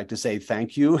involved, I'd like to say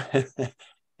thank you.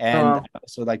 And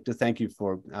so I'd like to thank you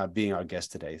for being our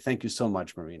guest today. Thank you so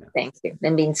much, Marina. Thank you.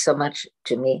 That means so much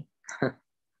to me.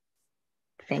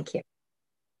 Thank you.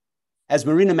 As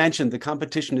Marina mentioned, the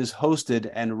competition is hosted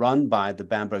and run by the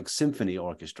Bamberg Symphony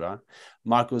Orchestra.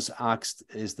 Markus Axt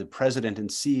is the president and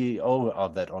CEO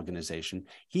of that organization.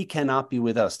 He cannot be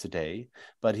with us today,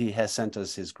 but he has sent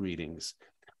us his greetings.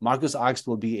 Markus Axt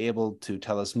will be able to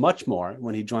tell us much more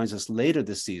when he joins us later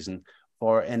this season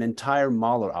for an entire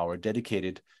Mahler Hour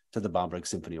dedicated to the Bamberg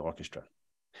Symphony Orchestra.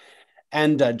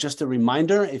 And just a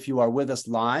reminder, if you are with us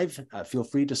live, feel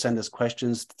free to send us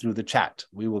questions through the chat.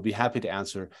 We will be happy to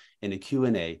answer in a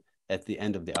Q&A at the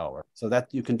end of the hour, so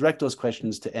that you can direct those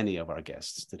questions to any of our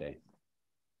guests today.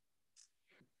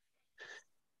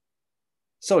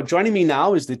 So joining me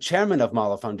now is the chairman of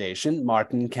Mahler Foundation,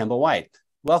 Morten Campbell-White.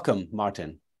 Welcome,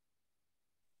 Morten.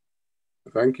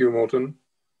 Thank you, Morten.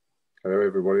 Hello,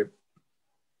 everybody.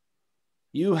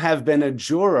 You have been a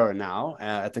juror now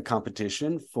at the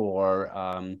competition for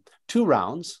 2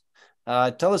 rounds.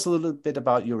 Tell us a little bit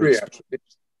about your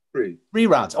experience. Three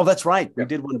rounds. Oh, that's right. We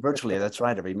did one virtually. That's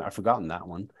right. I've forgotten that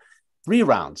one. 3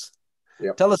 rounds.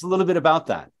 Yep. Tell us a little bit about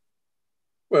that.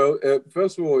 Well,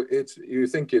 first of all, you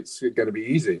think it's going to be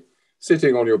easy.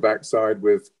 Sitting on your backside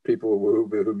with people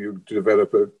with whom you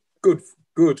develop a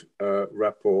good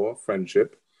rapport,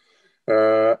 friendship.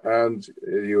 And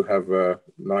you have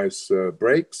nice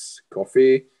breaks,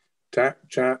 coffee,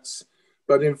 chats.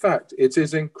 But in fact, it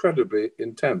is incredibly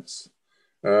intense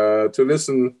to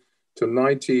listen to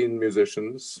 19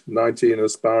 musicians, 19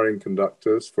 aspiring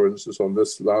conductors, for instance, on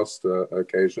this last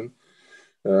occasion,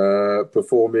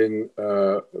 performing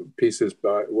pieces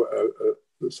by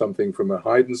something from a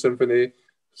Haydn symphony,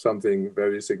 something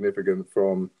very significant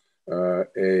from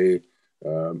a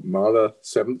Mahler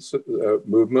 7th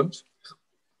movement,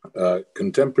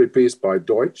 contemporary piece by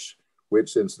Deutsch,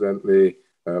 which incidentally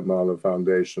Mahler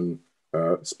Foundation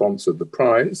sponsored the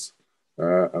prize,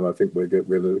 and I think we're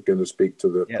going to speak to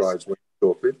the prize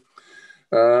shortly.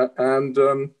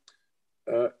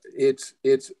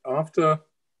 It's after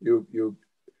you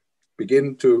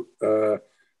begin to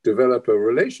develop a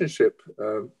relationship,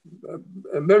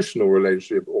 emotional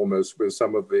relationship almost with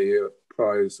some of the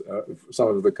some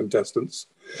of the contestants.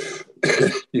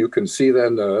 You can see their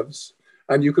nerves.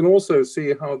 And you can also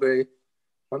see how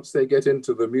once they get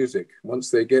into the music,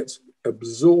 once they get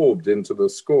absorbed into the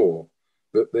score,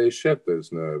 that they shed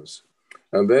those nerves.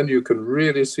 And then you can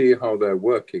really see how they're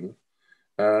working.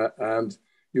 And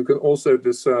you can also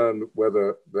discern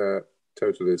whether they're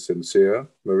totally sincere.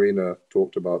 Marina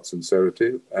talked about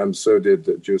sincerity, and so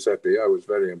did Giuseppe. I was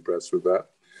very impressed with that.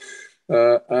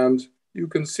 And you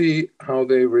can see how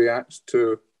they react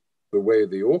to the way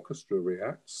the orchestra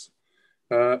reacts.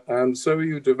 And so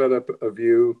you develop a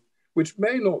view which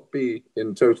may not be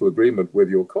in total agreement with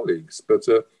your colleagues, but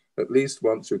at least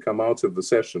once you come out of the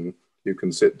session, you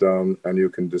can sit down and you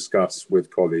can discuss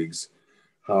with colleagues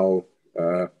how,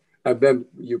 and then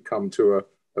you come to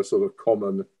a sort of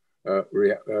common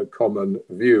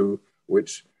view,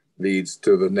 which leads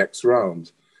to the next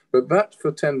round. But that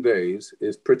for 10 days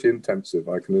is pretty intensive,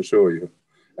 I can assure you.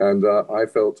 And I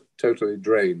felt totally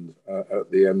drained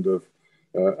at the end of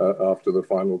after the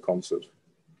final concert.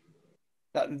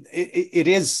 It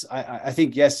is, I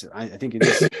think, yes, I think it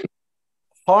is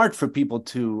hard for people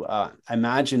to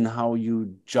imagine how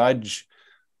you judge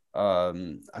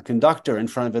a conductor in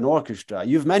front of an orchestra.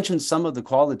 You've mentioned some of the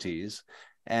qualities,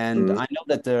 And I know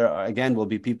that there, again, will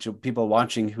be people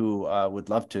watching who would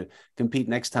love to compete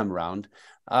next time around.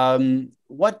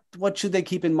 What should they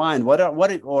keep in mind?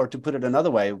 Or to put it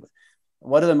another way,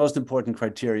 what are the most important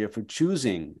criteria for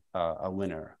choosing a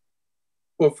winner?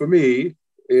 Well, for me,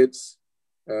 it's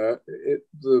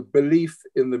the belief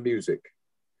in the music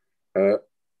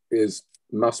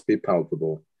must be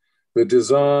palpable. The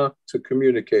desire to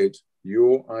communicate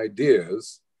your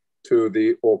ideas to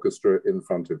the orchestra in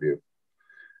front of you.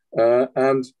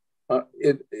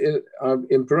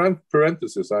 In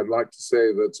parenthesis, I'd like to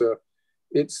say that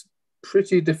it's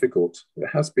pretty difficult. It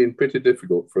has been pretty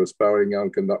difficult for aspiring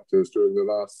young conductors during the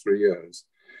last 3 years.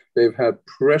 They've had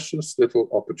precious little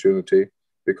opportunity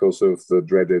because of the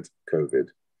dreaded COVID.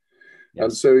 Yes.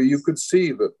 And so you could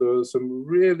see that there were some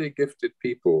really gifted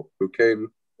people who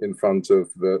came in front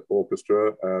of the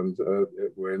orchestra and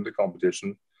were in the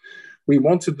competition. We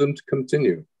wanted them to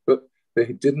continue, but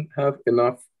they didn't have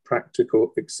enough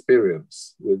practical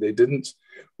experience. They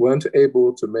weren't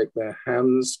able to make their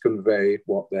hands convey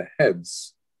what their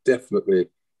heads definitely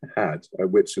had,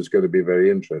 which is going to be very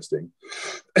interesting.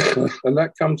 And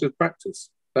that comes with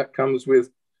practice. That comes with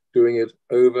doing it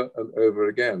over and over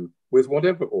again with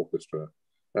whatever orchestra.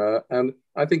 And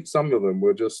I think some of them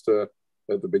were just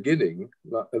at the beginning,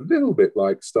 a little bit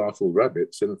like startled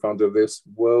rabbits in front of this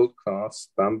world-class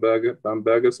Bamberger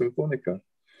Symphonica.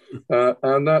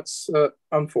 And that's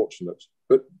unfortunate,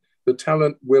 but the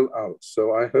talent will out.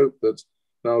 So I hope that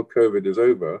now COVID is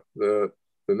over, the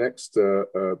next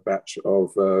batch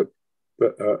of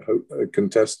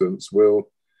contestants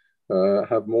will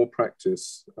have more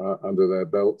practice under their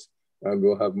belt and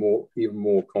will have even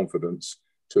more confidence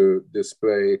to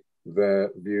display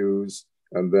their views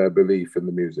and their belief in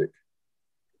the music.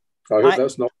 I hope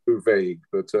that's not too vague,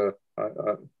 but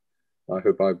I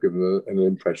hope I've given an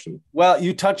impression. Well,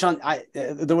 you touch on.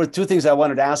 There were two things I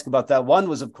wanted to ask about that. One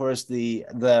was, of course, the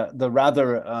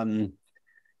rather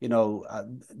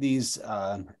these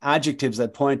adjectives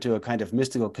that point to a kind of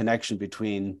mystical connection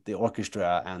between the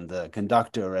orchestra and the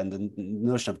conductor, and the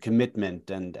notion of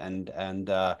commitment, and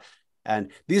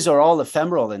these are all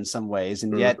ephemeral in some ways,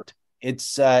 and yet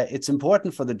it's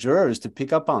important for the jurors to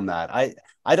pick up on that.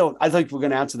 I think we're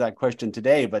going to answer that question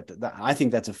today, but I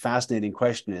think that's a fascinating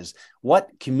question: is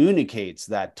what communicates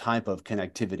that type of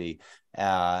connectivity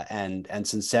and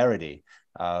sincerity?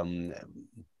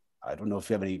 I don't know if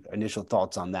you have any initial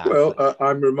thoughts on that. Well,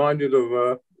 I'm reminded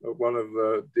of one of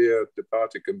the dear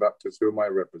departed conductors whom I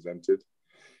represented.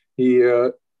 He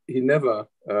never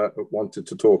wanted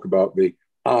to talk about the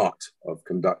art of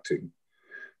conducting,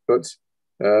 but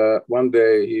one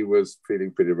day he was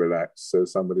feeling pretty relaxed. So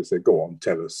somebody said, "Go on,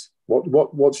 tell us.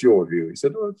 What's your view?" He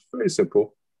said, "Oh, it's very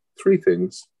simple. 3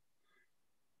 things.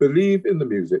 Believe in the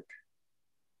music.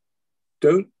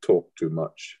 Don't talk too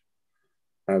much.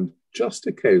 And just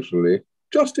occasionally,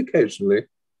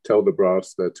 tell the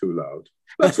brass they're too loud."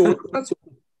 That's all. That's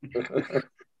all.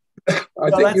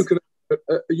 I think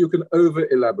you can over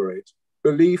elaborate.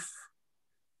 Belief.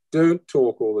 Don't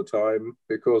talk all the time,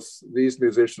 because these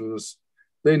musicians,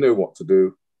 they know what to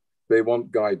do. They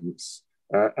want guidance,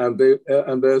 and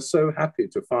they're so happy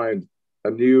to find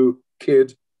a new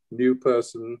kid, new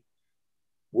person,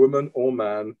 woman or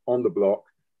man on the block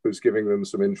who's giving them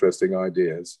some interesting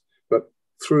ideas, but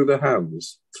through the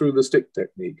hands, through the stick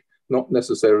technique, not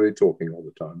necessarily talking all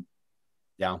the time.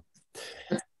 Yeah.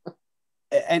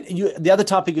 And the other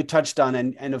topic you touched on,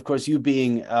 and of course you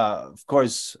being,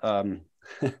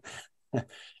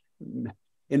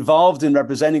 involved in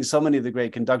representing so many of the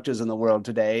great conductors in the world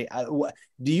today,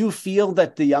 do you feel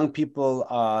that the young people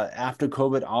after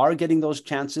COVID are getting those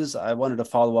chances? I wanted to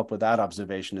follow up with that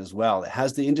observation as well.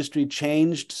 Has the industry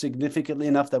changed significantly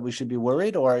enough that we should be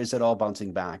worried, or is it all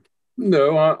bouncing back?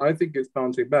 No, I think it's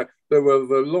bouncing back. There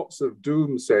were lots of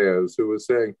doomsayers who were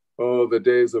saying, "Oh, the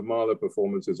days of Mahler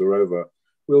performances are over.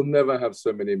 We'll never have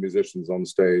so many musicians on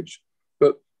stage."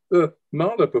 But the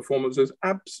Mahler performance is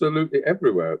absolutely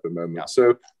everywhere at the moment. Yeah.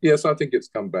 So yes, I think it's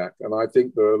come back. And I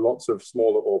think there are lots of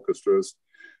smaller orchestras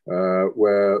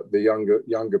where the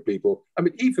younger people, I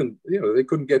mean, even, they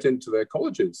couldn't get into their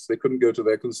colleges. They couldn't go to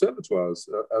their conservatoires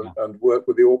and work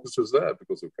with the orchestras there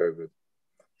because of COVID.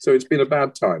 So it's been a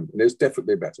bad time, and it's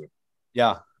definitely better.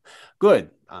 Yeah, good.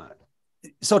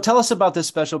 So tell us about this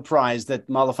special prize that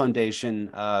Mahler Foundation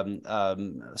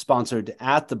sponsored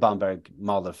at the Bamberg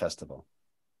Mahler Festival.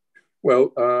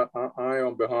 Well, I,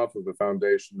 on behalf of the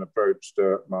foundation, approached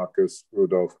Marcus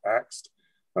Rudolf Axt.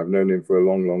 I've known him for a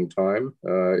long, long time.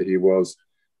 He was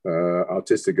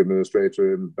artistic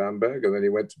administrator in Bamberg, and then he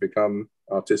went to become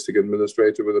artistic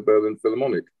administrator with the Berlin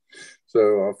Philharmonic.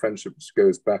 So our friendship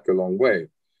goes back a long way.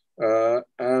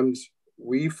 And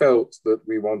we felt that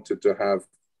we wanted to have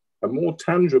a more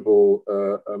tangible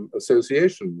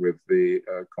association with the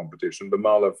competition, the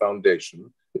Mahler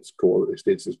Foundation. It's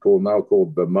now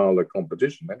called the Mahler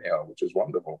Competition anyhow, which is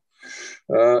wonderful.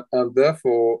 And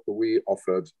therefore we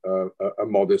offered a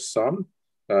modest sum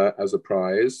as a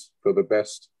prize for the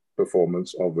best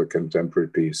performance of the contemporary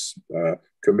piece,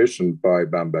 commissioned by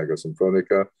Bamberger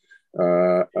Symphonica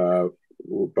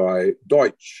by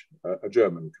Deutsch, a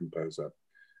German composer.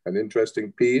 An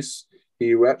interesting piece.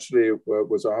 He actually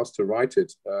was asked to write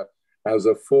it as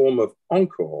a form of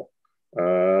encore.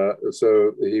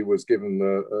 So he was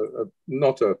given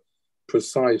not a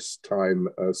precise time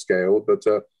scale, but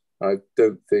I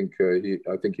don't think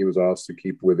I think he was asked to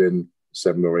keep within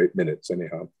 7 or 8 minutes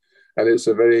anyhow. And it's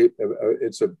a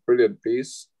brilliant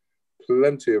piece,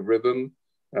 plenty of rhythm,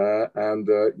 and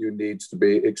you need to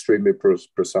be extremely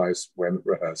precise when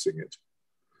rehearsing it.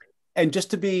 And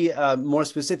just to be more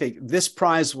specific, this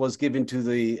prize was given to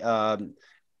the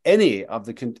any of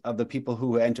the people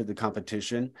who entered the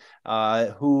competition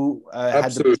who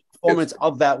had the performance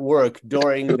of that work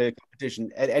during the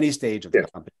competition at any stage of the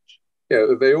competition. Yeah,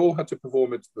 they all had to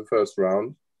perform it the first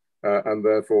round, and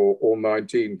therefore all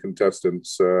 19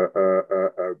 contestants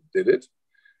did it,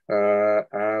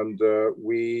 and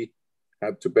we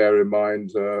had to bear in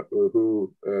mind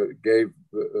who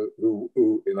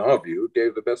in our view,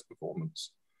 gave the best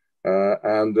performance.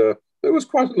 And there was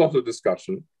quite a lot of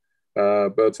discussion,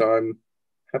 but I'm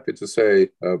happy to say,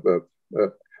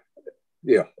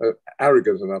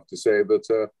 arrogant enough to say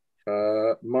that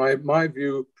my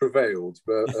view prevailed.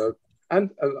 But and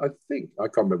I think, I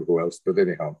can't remember who else, but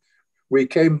anyhow, we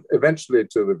came eventually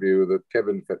to the view that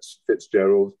Kevin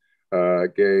Fitzgerald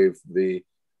gave the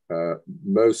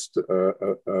most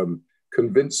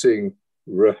convincing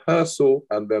rehearsal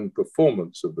and then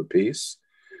performance of the piece.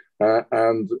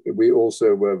 And we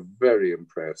also were very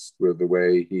impressed with the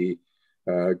way he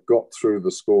got through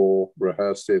the score,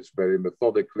 rehearsed it very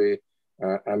methodically,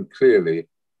 and clearly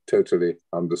totally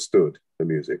understood the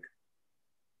music.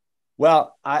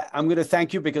 Well, I'm going to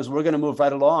thank you, because we're going to move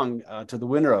right along to the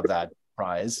winner of that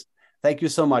prize. Thank you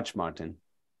so much, Martin.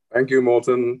 Thank you,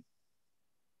 Morten.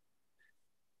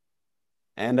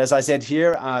 And as I said,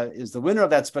 here is the winner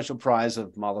of that special prize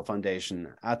of Mahler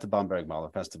Foundation at the Bamberg Mahler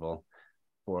Festival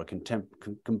for a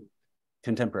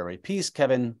contemporary piece,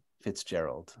 Kevin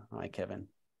Fitzgerald. Hi, Kevin.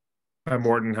 Hi,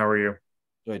 Morten. How are you?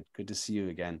 Good to see you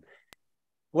again.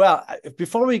 Well,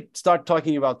 before we start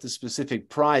talking about the specific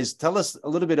prize, tell us a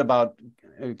little bit about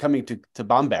coming to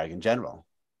Bamberg in general.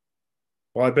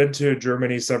 Well, I've been to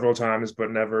Germany several times, but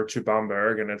never to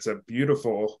Bamberg. And it's a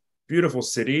beautiful, beautiful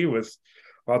city with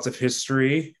lots of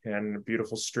history and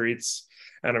beautiful streets.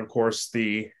 And of course,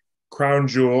 the crown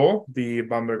jewel, the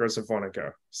Bamberger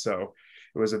Symphonica. So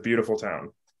it was a beautiful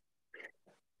town.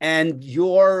 And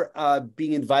your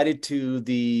being invited to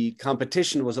the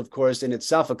competition was, of course, in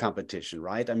itself a competition,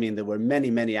 right? I mean, there were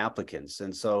many, many applicants.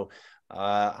 And so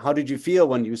how did you feel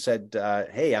when you said,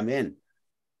 hey, I'm in?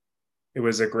 It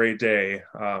was a great day.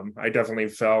 I definitely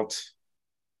felt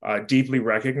deeply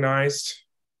recognized.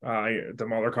 The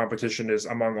Mahler competition is,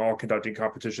 among all conducting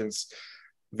competitions,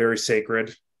 very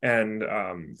sacred and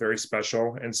very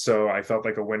special. And so I felt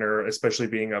like a winner, especially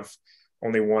being of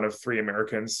only one of 3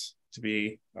 Americans to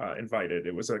be invited.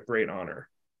 It was a great honor.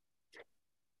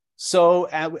 So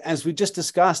as we just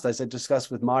discussed, as I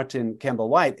discussed with Martin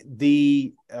Campbell-White,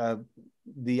 the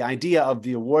idea of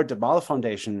the award that Mahler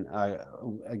Foundation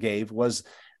gave was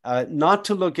not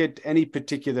to look at any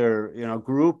particular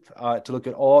group, to look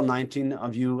at all 19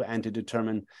 of you and to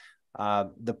determine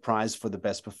the prize for the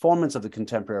best performance of the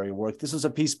contemporary work. This was a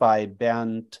piece by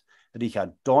Bernd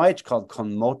Richard Deutsch called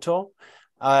Con Moto.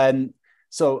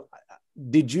 So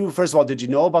first of all, did you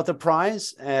know about the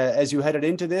prize as you headed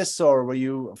into this, or were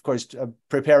you, of course,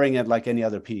 preparing it like any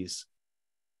other piece?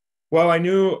 Well, I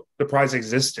knew the prize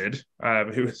existed.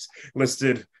 It was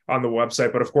listed on the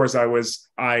website, but of course I was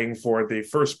eyeing for the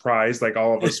first prize like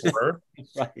all of us were.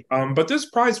 Right. But this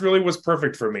prize really was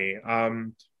perfect for me.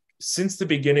 Since the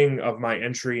beginning of my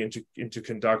entry into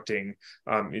conducting,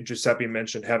 Giuseppe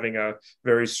mentioned having a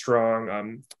very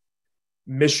strong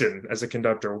mission as a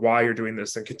conductor, why you're doing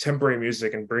this, and contemporary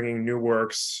music and bringing new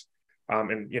works,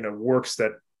 and works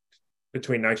that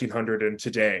between 1900 and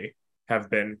today have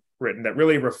been written that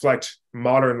really reflect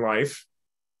modern life.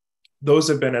 Those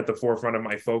have been at the forefront of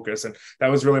my focus, and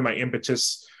that was really my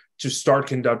impetus to start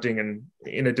conducting, and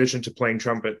in addition to playing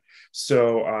trumpet.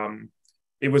 So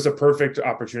it was a perfect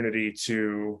opportunity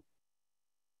to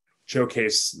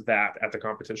showcase that at the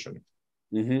competition.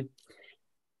 Mm-hmm.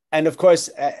 And of course,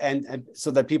 and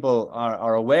so that people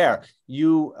are aware,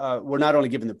 you were not only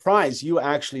given the prize, you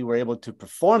actually were able to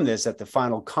perform this at the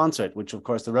final concert, which of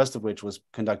course, the rest of which was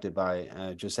conducted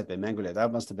by Giuseppe Mengoli.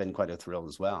 That must have been quite a thrill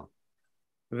as well.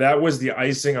 That was the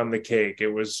icing on the cake. It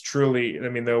was truly, I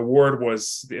mean, the award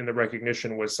was, and the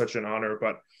recognition was such an honor,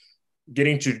 but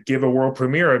getting to give a world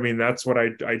premiere, I mean, that's what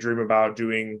I dream about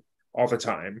doing all the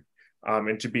time.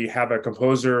 And to have a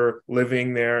composer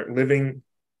living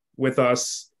with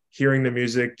us, hearing the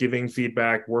music, giving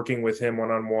feedback, working with him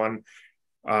one-on-one,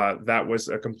 that was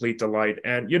a complete delight.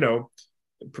 And, you know,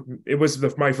 it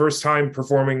was my first time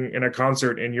performing in a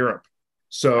concert in Europe.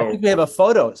 So I think we have a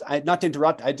photo. Not to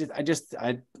interrupt, I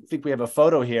think we have a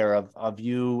photo here of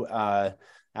you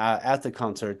at the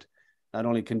concert, not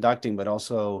only conducting, but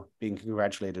also being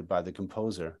congratulated by the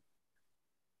composer.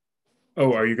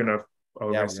 Oh, are you going to?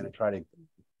 Oh, yeah, we're going to try to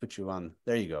put you on.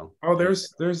 There you go. Oh,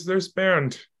 there's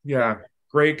Bernd. Yeah.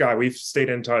 Great guy. We've stayed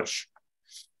in touch.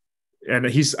 And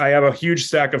I have a huge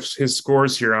stack of his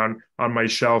scores here on my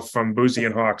shelf from Boozy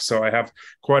and Hawk. So I have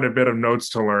quite a bit of notes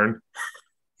to learn.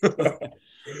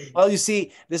 Well, you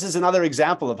see, this is another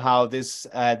example of how these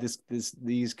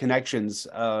connections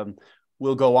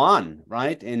will go on,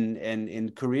 right?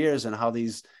 In careers, and how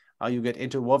you get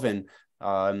interwoven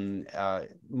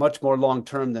much more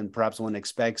long-term than perhaps one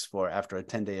expects after a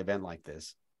 10-day event like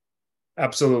this.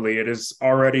 Absolutely. It is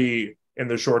already, in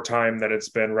the short time that it's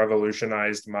been,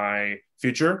 revolutionized my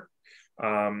future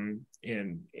in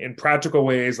practical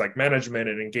ways like management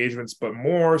and engagements, but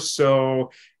more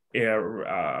so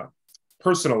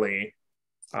personally,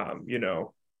 you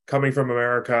know, coming from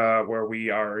America, where we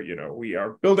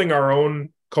are building our own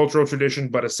cultural tradition,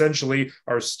 but essentially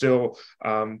are still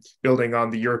building on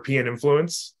the European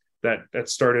influence that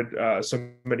started so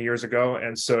many years ago.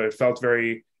 And so it felt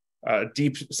very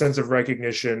deep sense of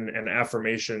recognition and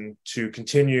affirmation to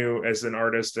continue as an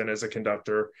artist and as a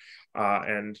conductor.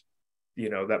 And, you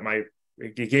know,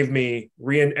 it gave me,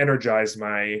 re-energized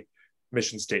my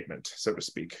mission statement, so to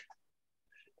speak.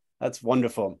 That's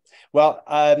wonderful. Well,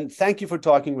 thank you for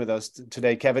talking with us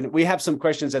today, Kevin. We have some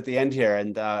questions at the end here,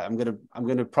 and I'm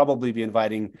gonna probably be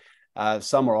inviting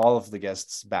some or all of the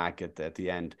guests back at the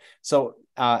end. So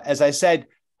as I said,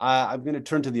 I'm going to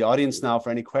turn to the audience now for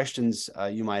any questions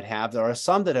you might have. There are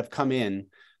some that have come in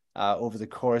over the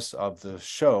course of the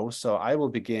show, so I will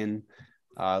begin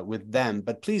with them.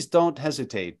 But please don't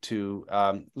hesitate to,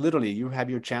 literally, you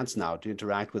have your chance now to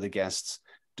interact with the guests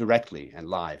directly and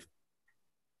live.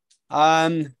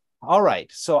 All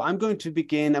right, so I'm going to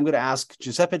begin. I'm going to ask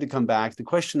Giuseppe to come back. The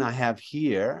question I have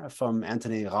here from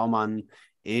Anthony Raumann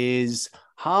is,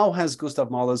 how has Gustav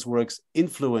Mahler's works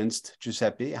influenced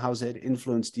Giuseppe? How's it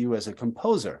influenced you as a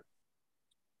composer?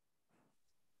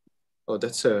 Oh,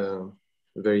 that's a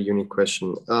very unique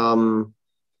question. Not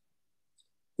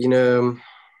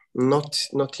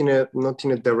in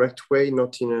a direct way,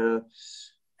 not in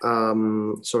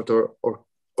a sort of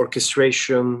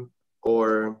orchestration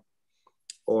or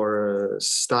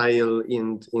style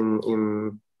in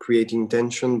creating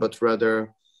tension, but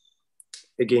rather,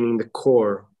 again, in the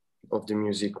core of the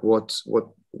music.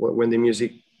 When the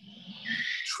music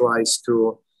tries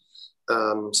to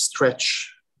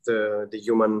stretch the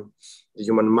human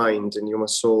mind and human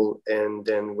soul, and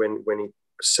then when it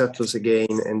settles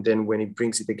again, and then when it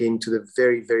brings it again to the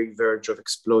very, very verge of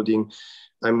exploding.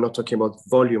 I'm not talking about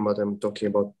volume, but I'm talking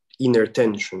about inner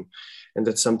tension. And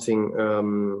that's something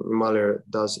Mahler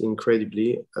does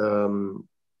incredibly,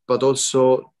 but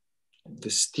also the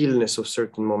stillness of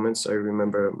certain moments. I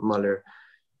remember Mahler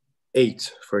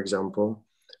 8, for example,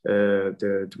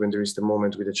 when there is the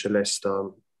moment with the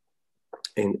celesta,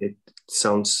 and it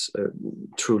sounds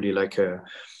truly like a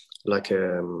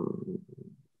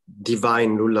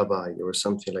divine lullaby or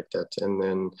something like that.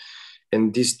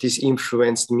 And this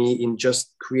influenced me in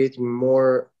just creating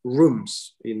more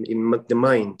rooms in the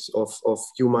mind of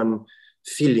human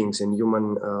feelings and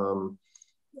human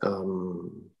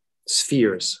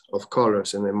spheres of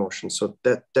colors and emotions. So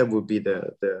that would be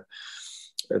the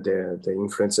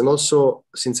influence. And also,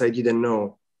 since I didn't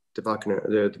know the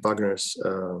Wagner's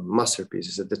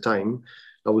masterpieces at the time,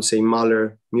 I would say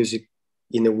Mahler music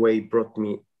in a way brought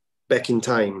me back in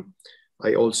time.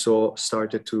 I also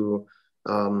started to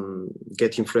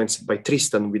get influenced by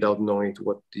Tristan without knowing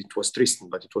what it was Tristan,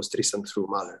 but it was Tristan through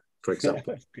Mahler, for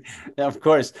example. Yeah, of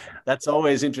course. That's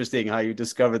always interesting how you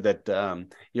discovered that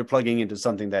you're plugging into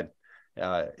something that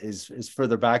is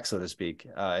further back, so to speak,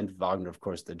 and Wagner, of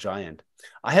course, the giant.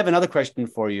 I have another question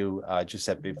for you,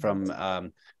 Giuseppe, from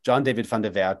John David van der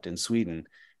Wert in Sweden.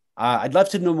 I'd love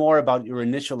to know more about your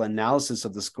initial analysis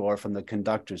of the score from the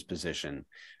conductor's position.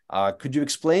 Could you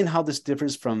explain how this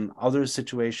differs from other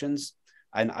situations?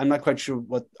 And I'm not quite sure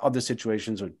what other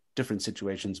situations or different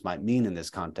situations might mean in this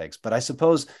context, but I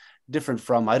suppose different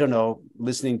from, I don't know,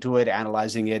 listening to it,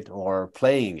 analyzing it, or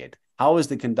playing it. How is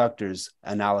the conductor's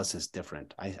analysis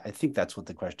different? I think that's what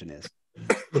the question is.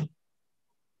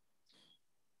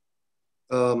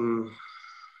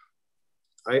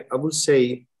 I would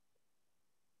say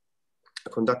a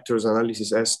conductor's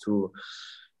analysis has to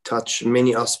touch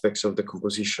many aspects of the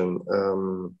composition,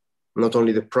 not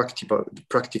only the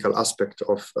practical aspect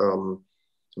of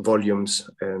volumes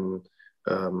and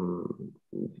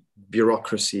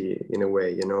bureaucracy in a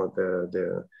way, you know,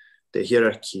 the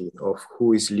hierarchy of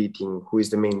who is leading, who is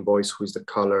the main voice, who is the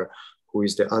color, who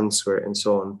is the answer, and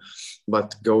so on,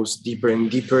 but goes deeper and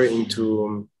deeper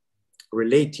into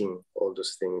relating all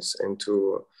those things and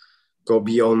to go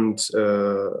beyond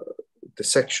the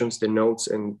sections, the notes,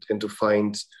 and to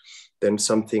find then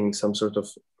some sort of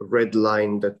red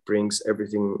line that brings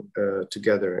everything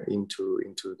together into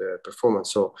the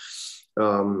performance. So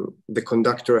the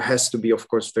conductor has to be, of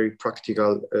course, very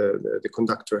practical. The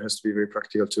conductor has to be very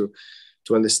practical to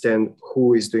understand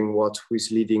who is doing what, who is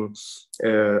leading,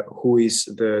 who is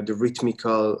the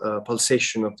rhythmical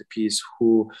pulsation of the piece,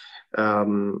 who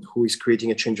is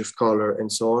creating a change of color,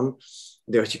 and so on.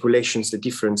 The articulations, the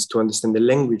difference, to understand the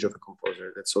language of a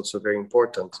composer. That's also very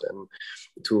important, and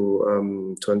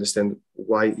to understand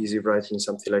why is he writing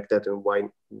something like that, and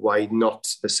why not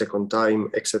the second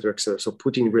time, etc., etc. So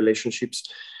putting relationships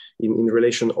in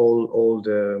relation all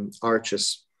the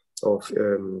arches of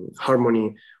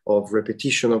harmony, of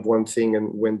repetition of one thing, and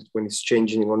when it's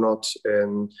changing or not,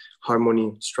 and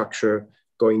harmony, structure,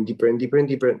 going deeper and deeper and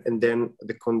deeper. And then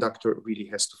the conductor really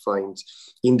has to find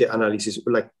in the analysis,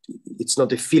 like, it's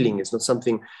not a feeling, it's not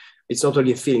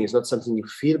only a feeling, it's not something you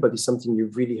feel, but it's something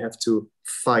you really have to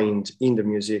find in the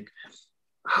music,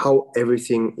 how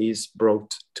everything is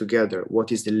brought together,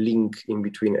 what is the link in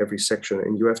between every section.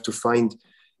 And you have to find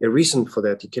a reason for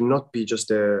that. It cannot be just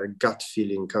a gut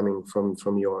feeling coming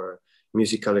from your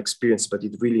musical experience, but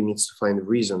it really needs to find a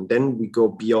reason. Then we go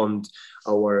beyond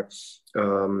our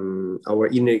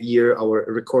inner ear, our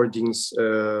recordings,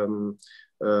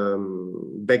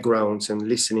 backgrounds and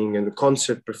listening and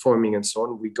concert performing and so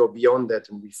on. We go beyond that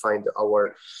and we find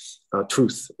our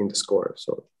truth in the score.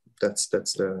 So that's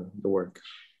the work.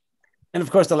 And of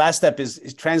course, the last step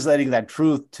is translating that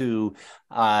truth to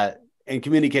and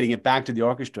communicating it back to the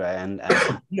orchestra and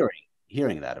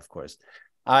hearing that, of course.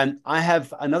 I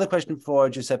have another question for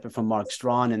Giuseppe from Mark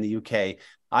Strawn in the UK.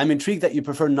 I'm intrigued that you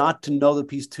prefer not to know the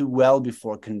piece too well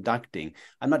before conducting.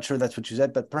 I'm not sure that's what you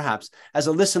said, but perhaps. As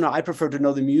a listener, I prefer to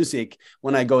know the music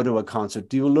when I go to a concert.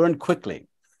 Do you learn quickly?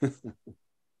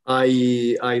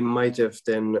 I might have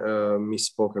then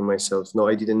misspoken myself. No,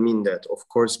 I didn't mean that. Of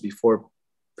course, before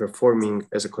performing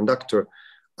as a conductor,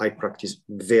 I practice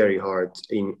very hard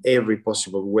in every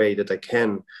possible way that I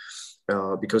can,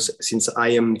 because since I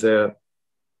am the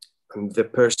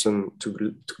person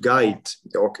to guide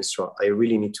the orchestra, I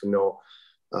really need to know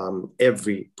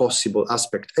every possible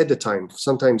aspect at the time.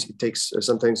 Sometimes it takes,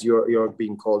 sometimes you're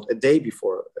being called a day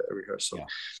before a rehearsal, yeah,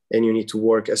 and you need to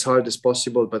work as hard as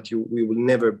possible, but we will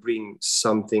never bring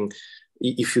something,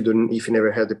 if you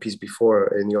never had a piece before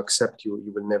and you accept, you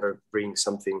will never bring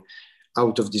something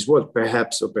out of this world.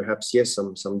 Perhaps, or perhaps yes,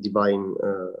 some divine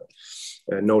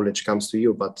knowledge comes to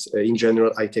you, but in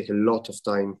general, I take a lot of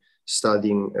time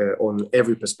studying on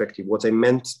every perspective. What I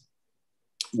meant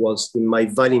was in my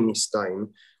violinist time,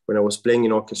 when I was playing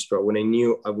in orchestra, when I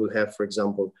knew I would have, for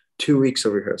example, 2 weeks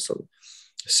of rehearsal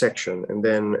section, and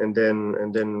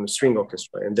then string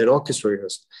orchestra, and then orchestra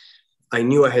rehearsal, I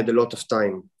knew I had a lot of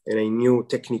time, and I knew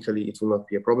technically it will not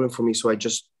be a problem for me. So I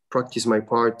just practiced my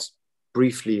part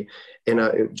briefly, and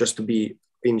just to be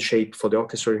in shape for the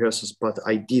orchestra rehearsals, but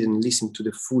I didn't listen to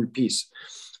the full piece.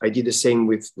 I did the same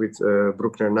with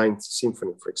Bruckner 9th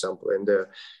Symphony, for example,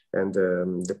 and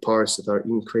the parts that are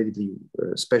incredibly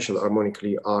special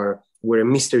harmonically were a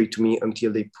mystery to me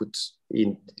until they put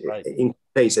in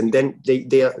place, and then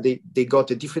they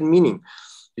got a different meaning,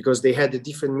 because they had a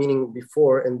different meaning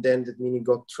before, and then that meaning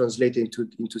got translated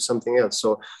into something else.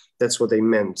 So that's what I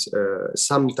meant.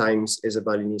 Sometimes as a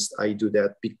violinist, I do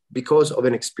that because of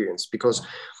an experience, because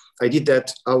I did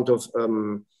that out of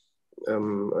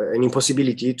an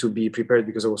impossibility to be prepared,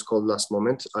 because I was called last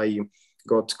moment. I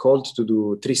got called to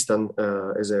do Tristan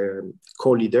as a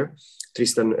co-leader.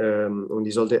 Tristan und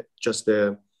Isolde, just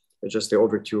the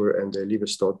overture and the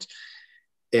Liebestod.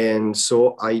 And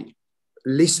so I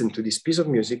listened to this piece of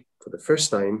music for the first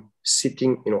time,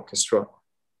 sitting in orchestra,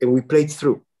 and we played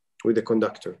through. with the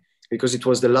conductor, because it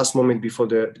was the last moment before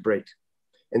the break.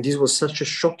 And this was such a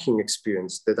shocking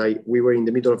experience that we were in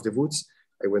the middle of the woods.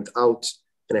 I went out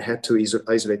and I had to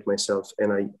isolate myself.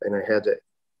 And I had a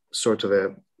sort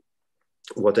of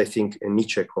what I think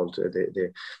Nietzsche called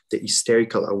the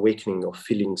hysterical awakening of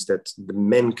feelings that the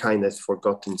mankind had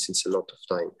forgotten since a lot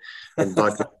of time. And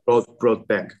brought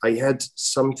back. I had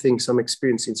some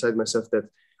experience inside myself that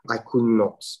I could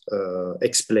not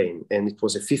explain. And it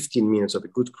was a 15 minutes of a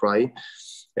good cry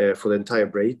for the entire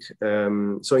break.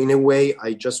 So in a way,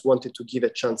 I just wanted to give a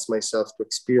chance myself to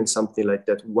experience something like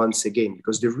that once again,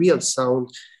 because the real sound,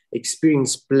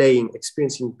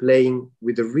 experiencing playing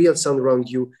with the real sound around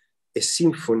you, a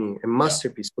symphony, a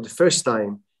masterpiece for the first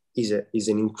time is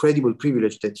an incredible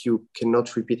privilege that you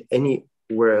cannot repeat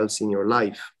anywhere else in your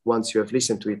life. Once you have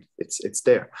listened to it, it's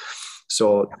there.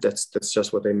 So that's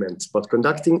just what I meant. But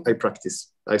conducting, I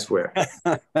practice, I swear.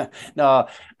 No,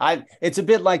 it's a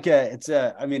bit like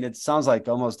I mean, it sounds like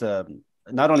almost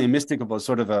not only a mystical, but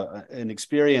sort of an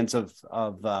experience of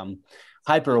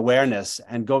hyper awareness,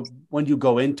 and when you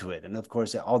go into it, and of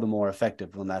course, all the more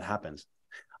effective when that happens.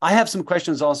 I have some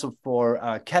questions also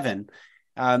for Kevin.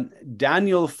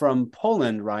 Daniel from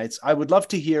Poland writes, I would love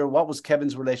to hear what was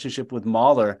Kevin's relationship with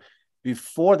Mahler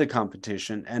before the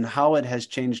competition and how it has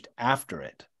changed after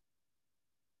it.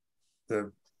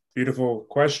 The beautiful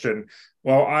question.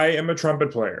 Well, I am a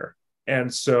trumpet player,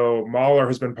 and so Mahler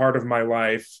has been part of my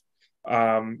life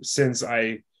since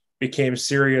I became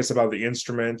serious about the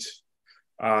instrument.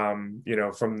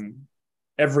 From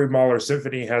every Mahler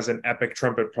symphony has an epic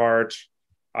trumpet part.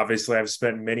 Obviously, I've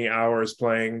spent many hours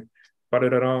playing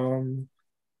ba-da-da-dum,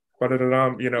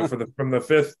 from the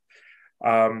fifth.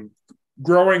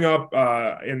 Growing up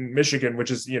in Michigan, which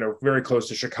is, very close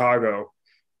to Chicago,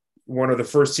 one of the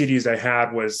first CDs I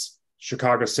had was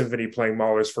Chicago Symphony playing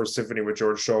Mahler's First Symphony with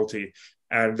George Solti.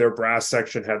 And their brass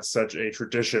section had such a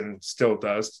tradition, still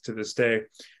does to this day.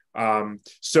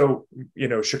 So,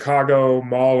 Chicago,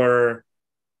 Mahler,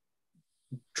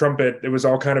 trumpet, it was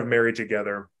all kind of married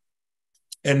together.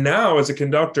 And now as a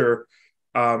conductor,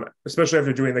 especially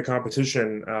after doing the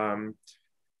competition, what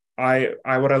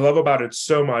I love about it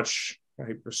so much,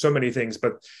 there's so many things,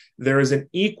 but there is an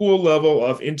equal level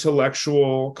of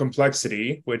intellectual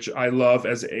complexity, which I love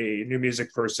as a new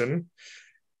music person,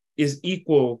 is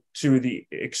equal to the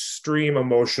extreme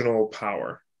emotional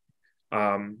power.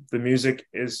 The music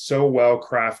is so well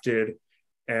crafted,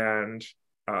 and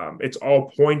it's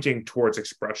all pointing towards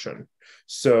expression.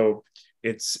 So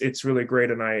it's really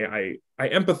great. And I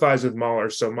empathize with Mahler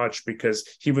so much because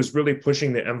he was really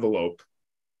pushing the envelope.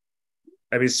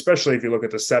 I mean, especially if you look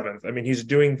at the seventh, I mean, he's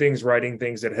doing things, writing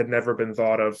things that had never been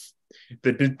thought of.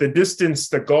 The distance,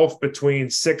 the gulf between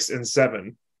 6 and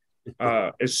 7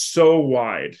 is so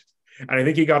wide. And I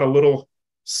think he got a little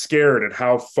scared at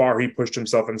how far he pushed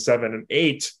himself in 7. And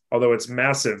 8, although it's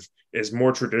massive, is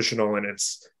more traditional in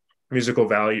its musical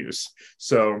values.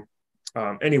 So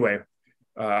anyway,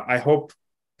 I hope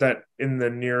that in the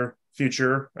near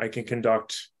future, I can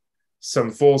conduct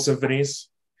some full symphonies,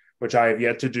 which I have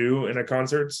yet to do in a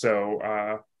concert. So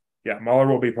Mahler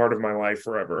will be part of my life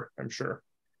forever, I'm sure.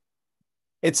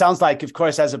 It sounds like, of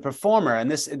course, as a performer, and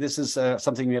this is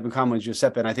something we have in common with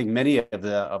Giuseppe, and I think many of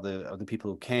the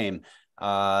people who came,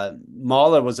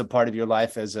 Mahler was a part of your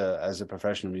life as a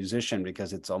professional musician,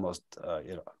 because it's almost,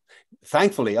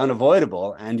 thankfully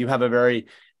unavoidable, and you have a very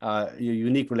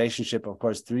unique relationship, of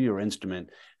course, through your instrument.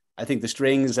 I think the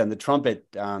strings and the trumpet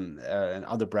and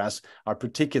other brass are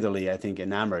particularly, I think,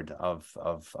 enamored of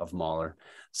Mahler.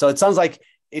 So it sounds like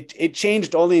it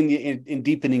changed only in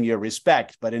deepening your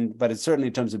respect, but it's certainly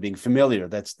in terms of being familiar,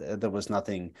 there was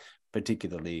nothing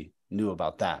particularly new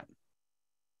about that.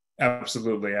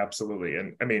 Absolutely.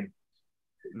 And I mean,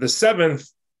 the seventh,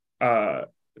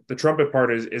 the trumpet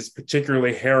part is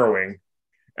particularly harrowing,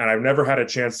 and I've never had a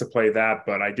chance to play that,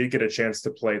 but I did get a chance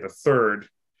to play the third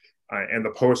and the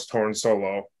post horn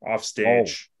solo off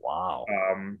stage. Oh, wow.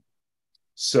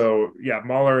 So yeah,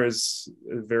 Mahler is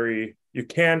you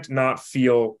can't not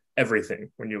feel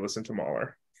everything when you listen to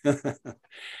Mahler.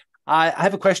 I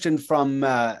have a question from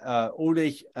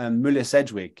Ulrich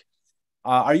Müller-Sedgwick.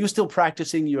 Are you still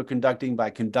practicing your conducting by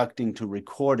conducting to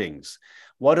recordings?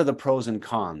 What are the pros and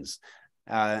cons?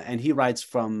 And he writes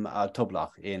from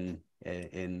Toblach in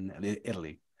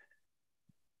Italy.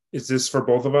 Is this for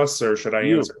both of us, or should I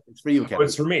answer? It's for you, Kevin.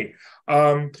 It's for me.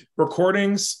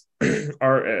 Recordings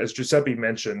are, as Giuseppe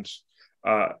mentioned,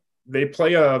 they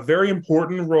play a very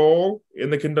important role in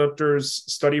the conductor's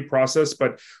study process,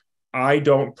 but I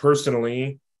don't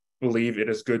personally believe it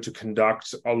is good to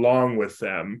conduct along with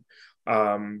them.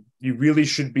 You really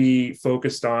should be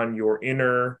focused on your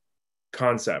inner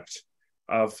concept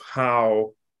of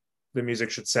how the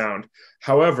music should sound.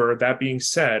 However, that being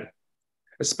said,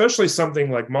 especially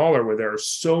something like Mahler, where there are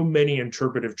so many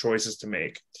interpretive choices to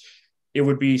make, it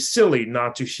would be silly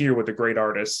not to hear what the great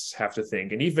artists have to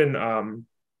think. And even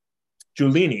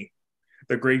Giulini,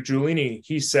 the great Giulini,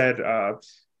 he said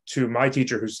to my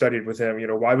teacher who studied with him,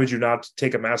 why would you not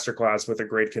take a masterclass with a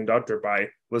great conductor by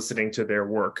listening to their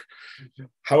work?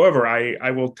 However,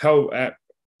 I will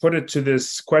put it to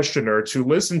this questioner to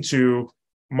listen to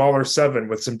Mahler 7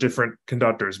 with some different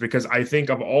conductors, because I think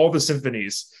of all the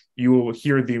symphonies, you will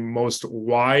hear the most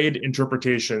wide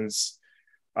interpretations,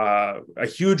 a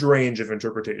huge range of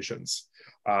interpretations.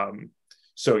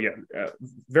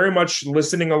 Very much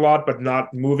listening a lot, but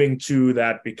not moving to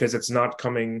that, because it's not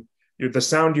coming, the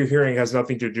sound you're hearing has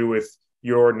nothing to do with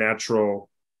your natural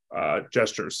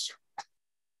gestures.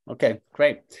 Okay,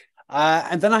 great.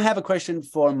 And then I have a question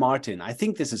for Martin. I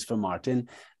think this is for Martin.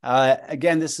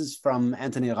 Again, this is from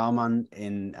Anthony Raumann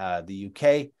in the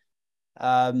UK.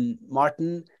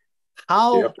 Martin,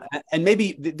 how, and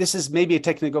maybe this is maybe a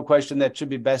technical question that should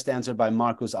be best answered by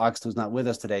Markus Axt, who's not with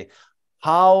us today.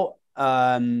 How,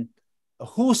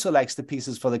 who selects the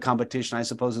pieces for the competition, I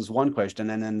suppose, is one question.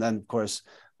 And then of course,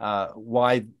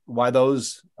 why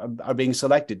those are being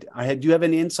selected. Do you have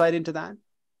any insight into that?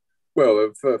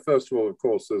 Well, first of all, of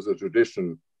course, there's a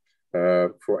tradition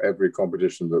for every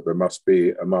competition that there must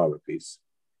be a Mahler piece.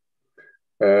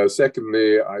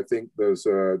 Secondly, I think there's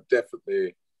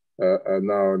definitely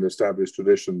now an established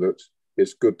tradition that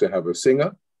it's good to have a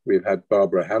singer. We've had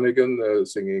Barbara Hannigan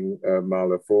singing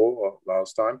Mahler 4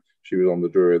 last time. She was on the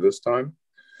jury this time.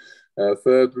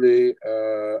 Thirdly,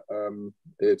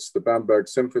 it's the Bamberg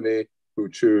Symphony who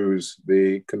choose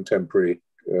the contemporary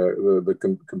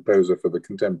composer for the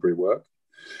contemporary work.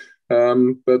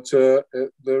 But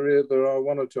there are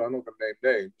one or two, I'm not going to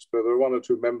name names, but there are one or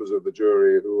two members of the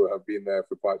jury who have been there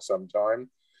for quite some time,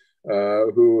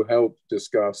 who help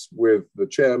discuss with the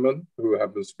chairman, who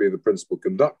happens to be the principal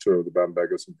conductor of the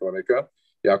Bamberger Symphonica,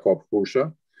 Jakob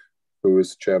Buscher, who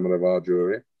is chairman of our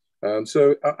jury. And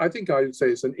so I think I would say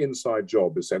it's an inside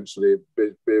job, essentially,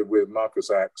 with Markus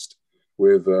Axt,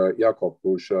 with Jakob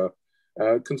Buscher,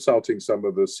 consulting some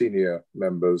of the senior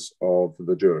members of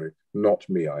the jury. Not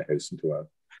me, I hasten to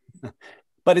add.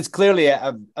 But it's clearly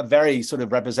a very sort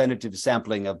of representative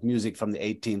sampling of music from the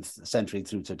 18th century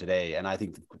through to today. And I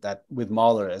think that with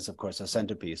Mahler as, of course, a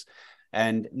centerpiece,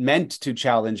 and meant to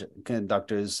challenge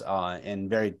conductors in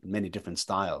very many different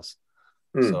styles.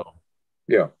 So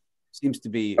yeah, seems to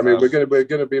be. I mean, we're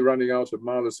going to be running out of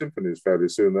Mahler symphonies fairly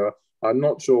soon, though. I'm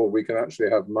not sure we can actually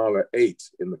have Mahler 8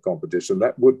 in the competition.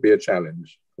 That would be a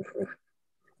challenge.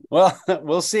 Well,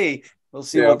 we'll see. We'll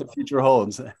see what the future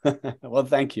holds. Well,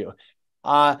 thank you.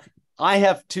 I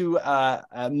have to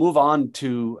move on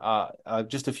to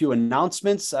just a few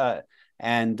announcements,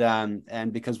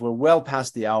 and because we're well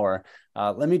past the hour,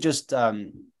 let me just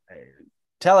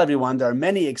tell everyone there are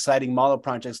many exciting Mahler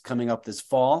projects coming up this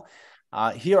fall.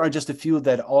 Here are just a few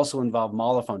that also involve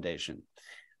Mahler Foundation.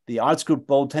 The arts group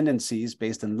Bold Tendencies,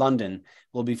 based in London,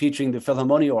 will be featuring the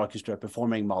Philharmonia Orchestra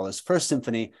performing Mahler's First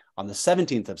Symphony on the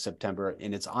 17th of September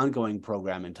in its ongoing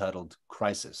program entitled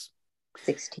Crisis.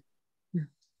 16.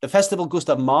 The festival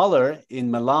Gustav Mahler in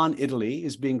Milan, Italy,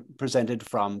 is being presented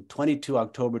from 22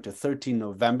 October to 13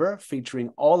 November,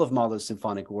 featuring all of Mahler's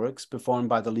symphonic works performed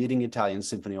by the leading Italian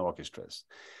symphony orchestras.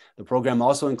 The program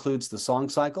also includes the song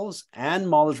cycles and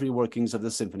Mahler's reworkings of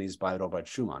the symphonies by Robert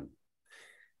Schumann.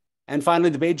 And finally,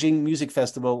 the Beijing Music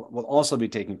Festival will also be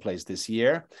taking place this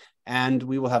year, and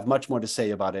we will have much more to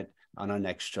say about it on our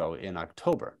next show in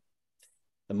October.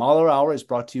 The Mahler Hour is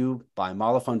brought to you by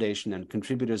Mahler Foundation and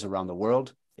contributors around the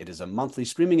world. It is a monthly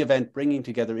streaming event bringing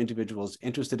together individuals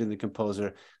interested in the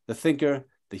composer, the thinker,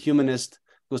 the humanist,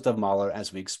 Gustav Mahler,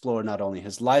 as we explore not only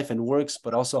his life and works,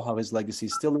 but also how his legacy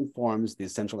still informs the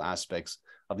essential aspects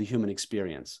of the human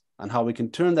experience and how we can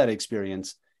turn that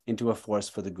experience into a force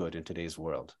for the good in today's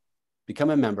world.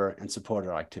 Become a member and support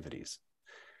our activities.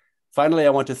 Finally, I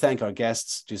want to thank our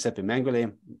guests, Giuseppe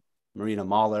Mengoli, Marina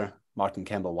Mahler, Martin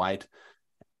Campbell-White,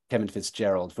 Kevin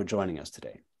Fitzgerald, for joining us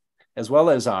today, as well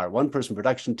as our one-person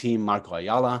production team, Marco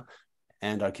Ayala,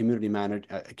 and our community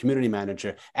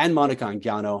manager, and Monica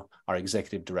Angiano, our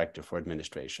executive director for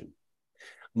administration.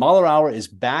 Mahler Hour is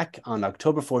back on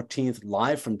October 14th,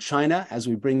 live from China, as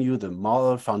we bring you the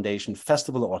Mahler Foundation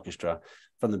Festival Orchestra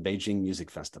from the Beijing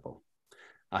Music Festival.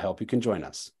 I hope you can join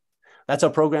us. That's our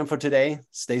program for today.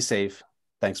 Stay safe.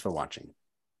 Thanks for watching.